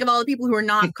making me think of all the people who are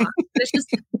not cops. It's just,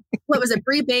 what was it?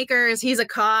 Bree Baker's, he's a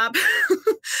cop.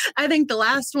 I think the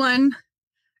last one,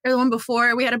 or the one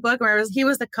before, we had a book where he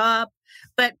was the cop.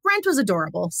 But Brent was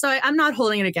adorable, so I'm not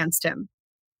holding it against him.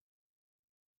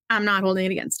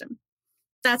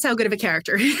 That's how good of a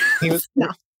character he was.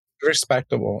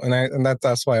 Respectable, and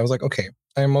that's why I was like, okay,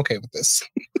 I'm okay with this.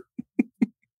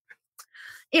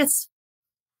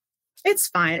 It's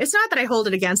fine. It's not that I hold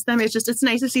it against them. It's just, it's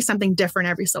nice to see something different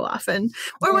every so often.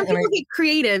 Or when people get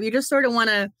creative, you just sort of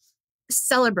want to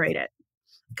celebrate it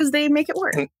because they make it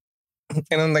work. And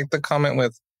then like the comment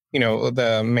with,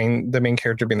 the main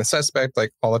character being the suspect,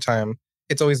 like all the time,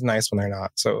 it's always nice when they're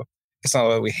not. So it's not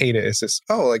that we hate it. It's just,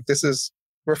 this is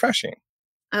refreshing.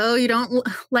 Oh, you don't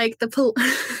like the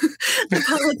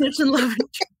politician love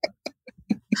it.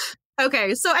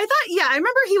 Okay, so I thought, I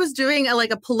remember he was doing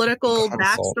a political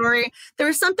backstory. There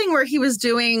was something where he was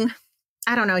doing,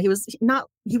 I don't know, he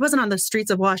wasn't on the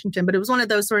streets of Washington, but it was one of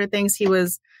those sort of things. He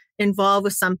was involved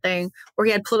with something where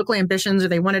he had political ambitions or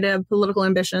they wanted to have political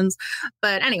ambitions.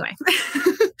 But anyway,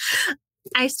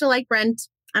 I still like Brent.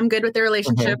 I'm good with their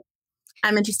relationship.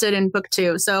 I'm interested in book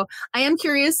 2. So I am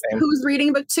curious who's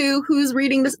reading book 2, who's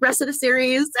reading the rest of the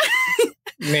series.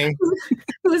 Me.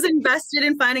 Who's invested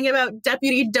in finding about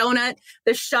Deputy Donut,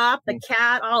 the shop, the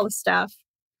cat, all the stuff.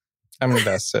 I'm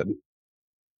invested.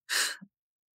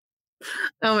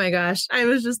 Oh my gosh.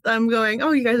 I'm going,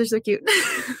 oh, you guys are so cute.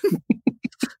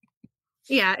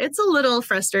 Yeah, it's a little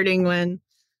frustrating when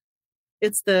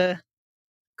it's the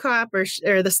cop or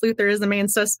the sleuther is the main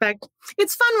suspect.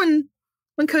 It's fun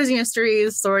when cozy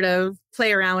mysteries sort of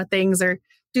play around with things or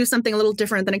do something a little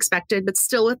different than expected, but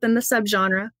still within the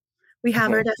subgenre. We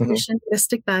have our definition. We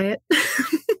stick by it.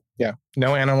 Yeah.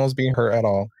 No animals being hurt at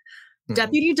all.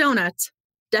 Deputy Donut,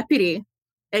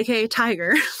 aka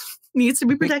Tiger, needs to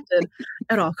be protected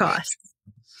at all costs.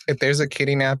 If there's a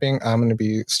kitty napping, I'm going to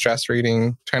be stress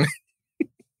reading, trying to.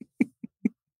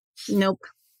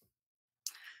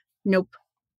 Nope.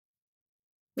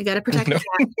 We got to protect the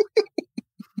cat.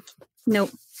 Nope.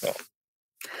 Oh.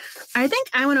 I think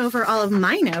I went over all of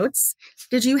my notes.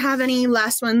 Did you have any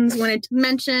last ones you wanted to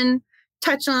mention,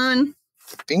 touch on?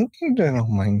 I think you did all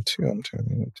mine too. I'm trying to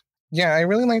think. Yeah, I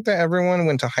really like that everyone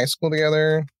went to high school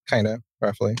together, kind of,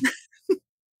 roughly.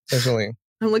 Especially.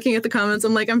 I'm looking at the comments.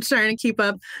 I'm like, I'm trying to keep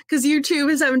up because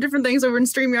YouTube is having different things over in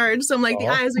StreamYard. So I'm like, the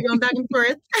eyes are going back and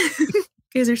forth. You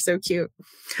guys are so cute.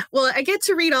 Well, I get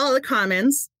to read all the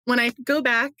comments when I go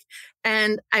back,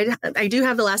 and I do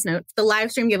have the last note, the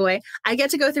live stream giveaway. I get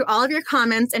to go through all of your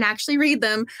comments and actually read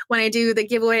them when I do the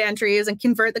giveaway entries and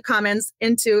convert the comments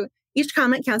into each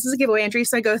comment counts as a giveaway entry.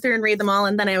 So I go through and read them all,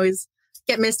 and then I always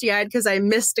get misty-eyed because I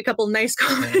missed a couple nice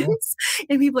comments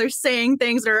and people are saying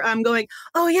things that I'm going,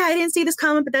 oh yeah, I didn't see this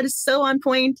comment, but that is so on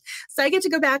point. So I get to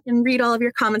go back and read all of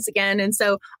your comments again. And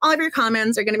so all of your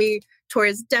comments are going to be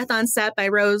towards Death on Set by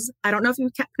Rose. I don't know if you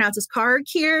pronounce this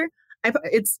Kier.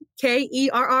 It's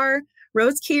Kerr,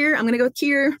 Rose Kier. I'm going to go with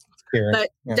Kier. But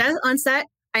yeah. Death on Set,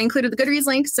 I included the Goodreads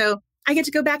link. So I get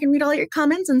to go back and read all your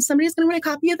comments, and somebody's going to win a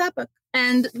copy of that book.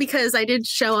 And because I did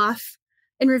show off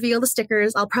and reveal the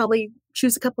stickers, I'll probably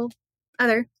choose a couple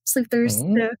other sleuthers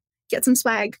to get some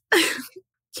swag.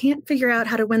 Can't figure out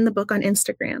how to win the book on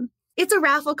Instagram. It's a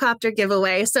Rafflecopter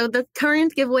giveaway. So the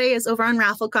current giveaway is over on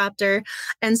Rafflecopter.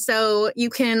 And so you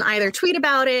can either tweet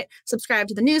about it, subscribe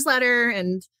to the newsletter,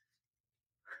 and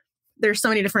there's so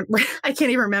many different, I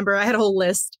can't even remember. I had a whole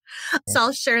list. So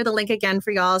I'll share the link again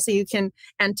for y'all so you can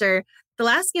enter. The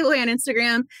last giveaway on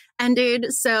Instagram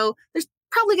ended. So there's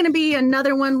probably going to be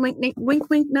another one, wink,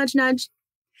 wink, nudge, nudge.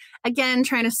 Again,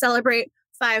 trying to celebrate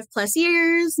 5+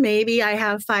 years. Maybe I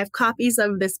have 5 copies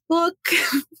of this book.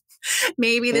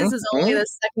 Maybe this is only the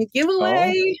second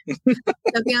giveaway.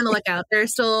 So be on the lookout.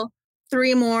 There's still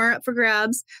 3 more up for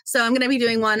grabs. So I'm going to be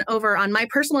doing one over on my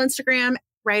personal Instagram,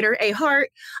 Writer A Heart.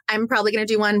 I'm probably going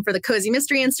to do one for the Cozy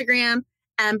Mystery Instagram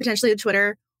and potentially the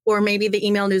Twitter, or maybe the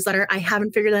email newsletter. I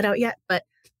haven't figured that out yet, but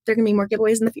there are going to be more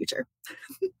giveaways in the future.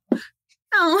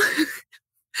 Oh,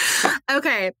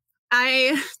 okay.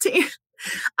 I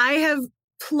have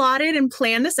plotted and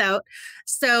planned this out.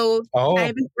 So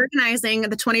I've been organizing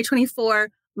the 2024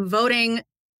 voting.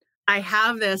 I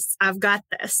have this. I've got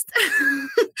this.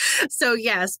 So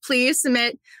yes, please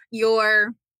submit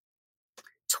your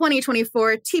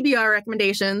 2024 TBR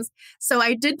recommendations. So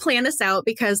I did plan this out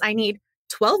because I need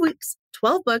 12 weeks,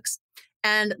 12 books.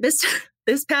 And this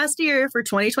past year for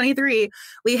 2023,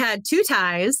 we had 2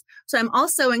 ties. So I'm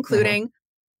also including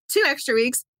 2 extra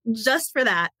weeks just for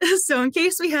that. So in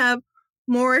case we have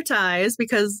more ties,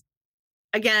 because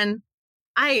again,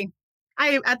 I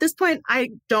at this point, I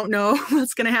don't know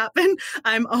what's going to happen.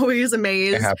 I'm always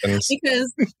amazed. It happens.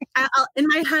 Because in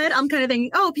my head, I'm kind of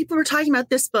thinking, oh, people were talking about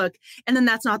this book. And then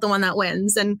that's not the one that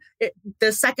wins. And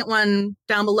the second one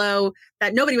down below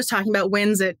that nobody was talking about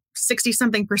wins at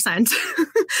 60-something%.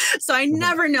 So I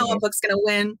never know what book's going to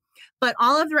win. But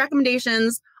all of the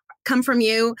recommendations come from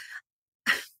you.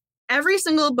 Every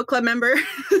single book club member,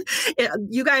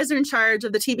 you guys are in charge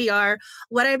of the TBR.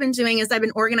 What I've been doing is I've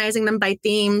been organizing them by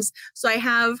themes. So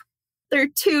there are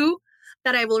 2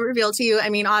 that I will reveal to you. I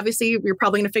mean, obviously, you're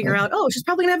probably going to figure out, she's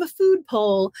probably going to have a food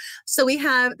poll. So we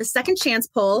have the second chance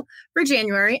poll for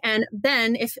January. And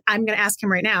Ben, if I'm going to ask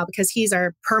him right now, because he's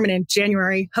our permanent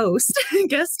January host,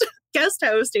 guest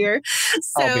host here.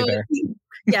 So I'll be there.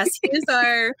 Yes, he is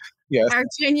our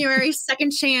January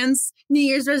second chance New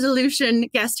Year's resolution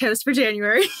guest host for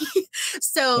January.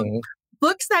 So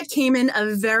books that came in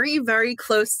a very, very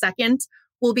close second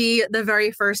will be the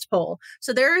very first poll.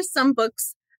 So there are some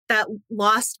books that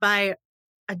lost by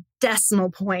a decimal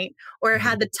point or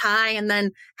had the tie and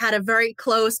then had a very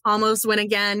close almost win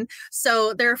again.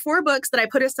 So there are 4 books that I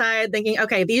put aside thinking,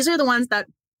 okay, these are the ones that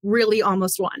really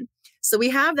almost won. So we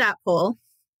have that poll.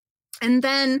 And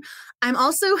then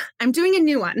I'm doing a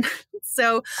new one.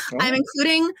 So I'm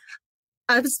including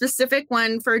a specific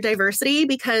one for diversity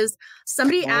because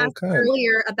somebody asked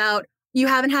earlier about you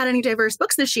haven't had any diverse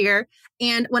books this year.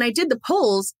 And when I did the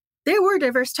polls, there were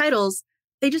diverse titles.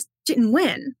 They just didn't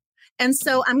win. And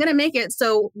so I'm going to make it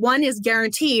so one is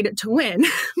guaranteed to win.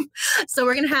 So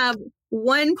we're going to have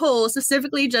one poll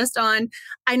specifically just on,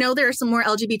 I know there are some more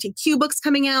LGBTQ books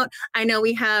coming out. I know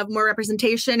we have more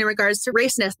representation in regards to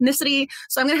race and ethnicity.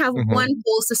 So I'm going to have one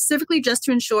poll specifically just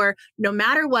to ensure no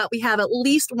matter what, we have at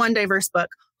least one diverse book.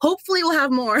 Hopefully we'll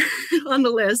have more on the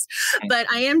list, but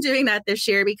I am doing that this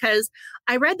year because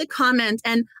I read the comment.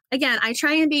 And again, I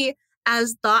try and be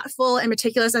as thoughtful and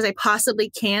meticulous as I possibly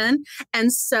can.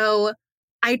 And so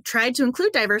I tried to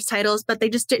include diverse titles, but they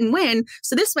just didn't win.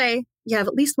 So this way you have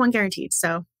at least one guaranteed.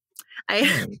 So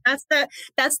that's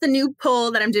the new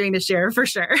poll that I'm doing this year for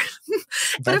sure.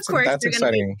 But of course, that's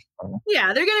exciting.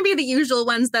 They're going to be the usual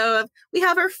ones though. We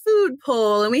have our food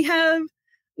poll and we have,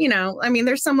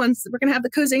 there's some ones we're going to have the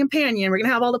cozy companion. We're going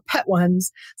to have all the pet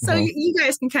ones. So you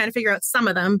guys can kind of figure out some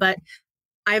of them, but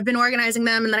I've been organizing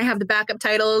them and then I have the backup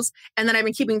titles and then I've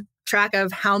been keeping track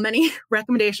of how many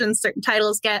recommendations certain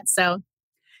titles get. So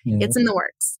it's in the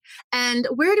works. And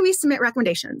where do we submit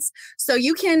recommendations? So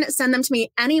you can send them to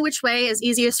me any which way is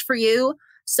easiest for you.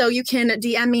 So you can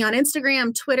DM me on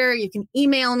Instagram, Twitter, you can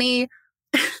email me.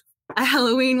 A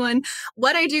Halloween one.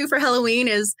 What I do for Halloween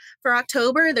is for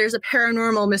October, there's a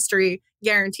paranormal mystery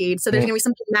guaranteed. So there's going to be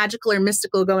something magical or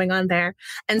mystical going on there.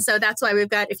 And so that's why we've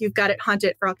got If You've Got It, Haunt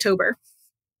It for October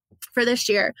for this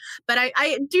year. But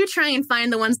I do try and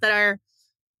find the ones that are,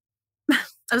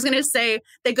 I was going to say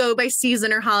they go by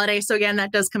season or holiday. So again,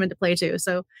 that does come into play too.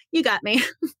 So you got me.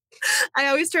 I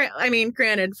always try,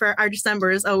 granted for our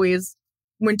December is always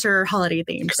winter holiday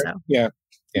themed. So yeah.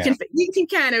 You can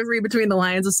kind of read between the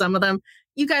lines of some of them.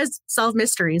 You guys solve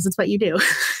mysteries. It's what you do.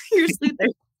 You're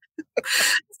sleuthers.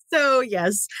 So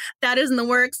yes, that is in the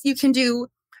works. You can do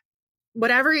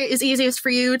whatever is easiest for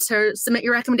you to submit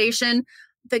your recommendation.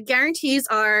 The guarantees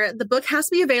are the book has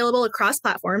to be available across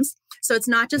platforms. So it's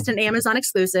not just an Amazon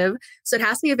exclusive. So it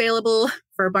has to be available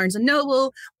for Barnes &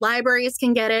 Noble. Libraries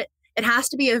can get it. It has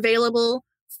to be available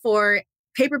for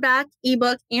paperback,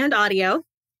 ebook, and audio.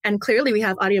 And clearly we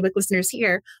have audiobook listeners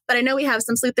here, but I know we have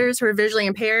some sleuthers who are visually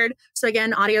impaired. So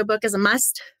again, audiobook is a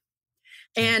must.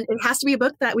 And it has to be a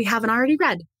book that we haven't already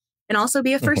read and also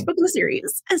be a first book in the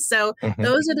series. And so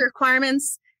those are the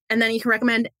requirements. And then you can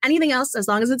recommend anything else as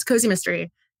long as it's cozy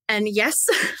mystery. And yes,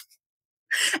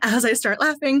 as I start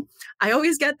laughing, I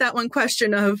always get that one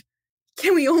question of,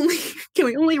 can we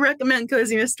only recommend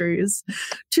cozy mysteries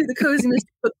to the Cozy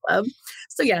Mystery Book Club?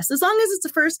 So yes, as long as it's the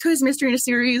first cozy mystery in a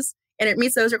series, and it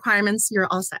meets those requirements, you're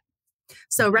all set.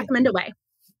 So recommend away.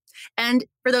 And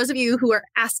for those of you who are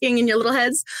asking in your little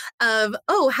heads of,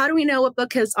 how do we know what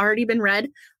book has already been read?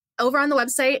 Over on the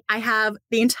website, I have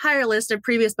the entire list of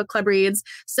previous book club reads.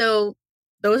 So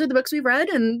those are the books we've read.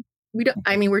 And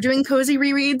we're doing cozy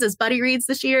rereads as buddy reads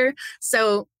this year.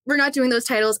 So we're not doing those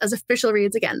titles as official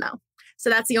reads again, though.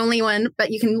 So that's the only one, but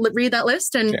you can read that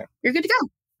list and you're good to go.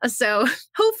 So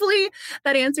hopefully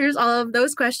that answers all of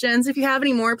those questions. If you have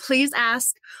any more, please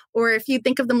ask. Or if you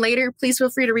think of them later, please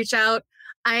feel free to reach out.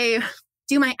 I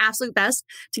do my absolute best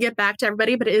to get back to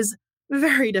everybody, but it is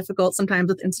very difficult sometimes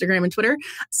with Instagram and Twitter.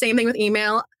 Same thing with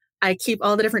email. I keep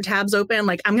all the different tabs open.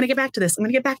 Like, I'm going to get back to this. I'm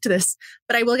going to get back to this,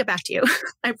 but I will get back to you.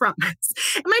 I promise.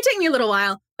 It might take me a little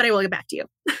while, but I will get back to you.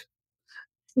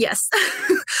 Yes.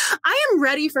 I am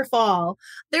ready for fall.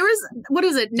 There was, what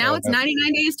is it? Now it's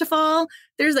 99 days to fall.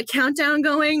 There's a countdown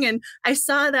going. And I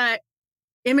saw that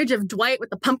image of Dwight with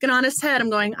the pumpkin on his head. I'm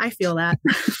going, I feel that.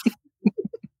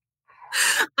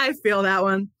 I feel that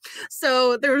one.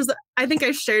 So I think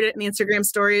I shared it in the Instagram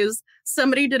stories.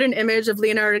 Somebody did an image of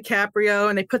Leonardo DiCaprio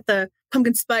and they put the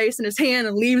pumpkin spice in his hand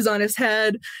and leaves on his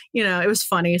head. It was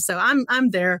funny. So I'm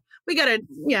there.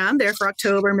 I'm there for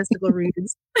October mystical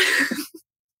reads.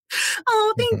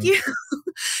 Oh, thank you.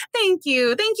 Thank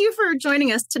you. Thank you for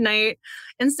joining us tonight.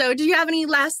 And so do you have any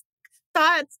last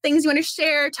thoughts, things you want to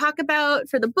share, talk about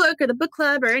for the book or the book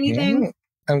club or anything? Yeah.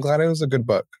 I'm glad it was a good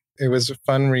book. It was a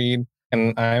fun read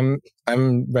and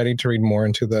I'm ready to read more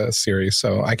into the series.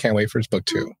 So I can't wait for book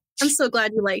 2. I'm so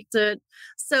glad you liked it.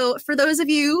 So for those of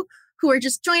you who are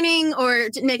just joining or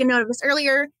didn't make a note of this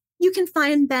earlier, you can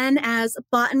find Ben as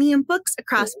Botany and Books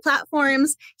across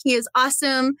platforms. He is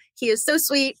awesome. He is so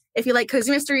sweet. If you like cozy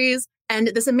mysteries and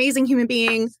this amazing human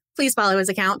being, please follow his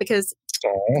account because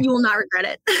you will not regret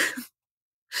it.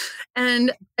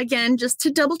 And again, just to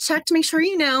double check to make sure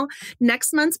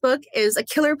next month's book is A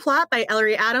Killer Plot by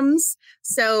Ellery Adams.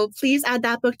 So please add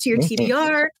that book to your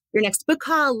TBR, your next book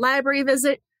haul, library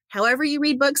visit. However you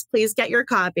read books, please get your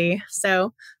copy.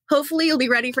 So hopefully you'll be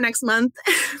ready for next month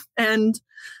and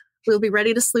we'll be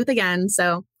ready to sleuth again.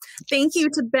 So thank you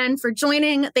to Ben for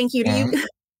joining. Thank you to you.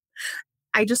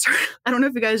 I don't know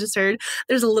if you guys just heard,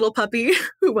 there's a little puppy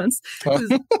who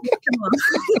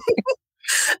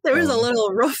there was a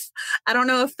little roof. I don't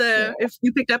know if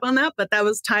you picked up on that, but that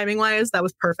was timing wise. That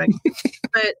was perfect.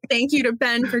 But thank you to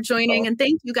Ben for joining. And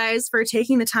thank you guys for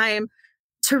taking the time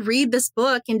to read this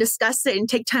book and discuss it and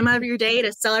take time out of your day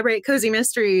to celebrate cozy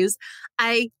mysteries.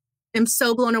 I am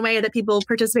so blown away that people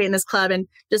participate in this club, and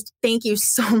just thank you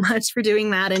so much for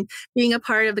doing that and being a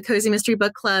part of the Cozy Mystery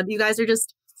Book Club. You guys are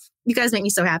just You guys make me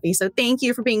so happy. So thank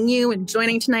you for being you and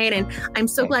joining tonight. And I'm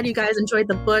so glad you guys enjoyed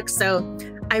the book. So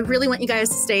I really want you guys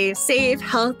to stay safe,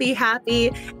 healthy,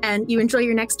 happy, and you enjoy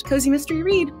your next cozy mystery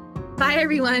read. Bye,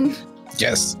 everyone.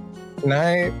 Yes. Good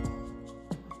night.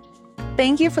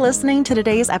 Thank you for listening to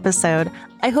today's episode.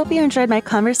 I hope you enjoyed my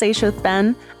conversation with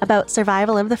Ben about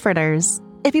survival of the Fritters.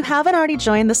 If you haven't already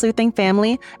joined the Sleuthing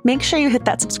family, make sure you hit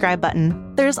that subscribe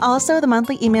button. There's also the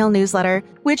monthly email newsletter,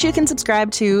 which you can subscribe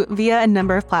to via a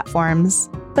number of platforms.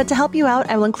 But to help you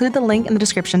out, I will include the link in the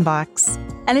description box.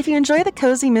 And if you enjoy the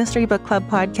Cozy Mystery Book Club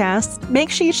podcast, make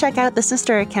sure you check out the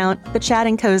sister account, the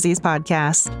Chatting Cozies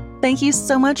podcast. Thank you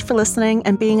so much for listening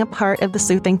and being a part of the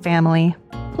Sleuthing family.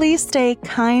 Please stay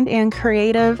kind and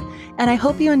creative, and I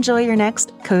hope you enjoy your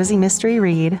next cozy mystery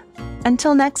read.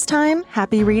 Until next time,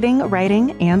 happy reading,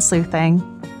 writing, and sleuthing.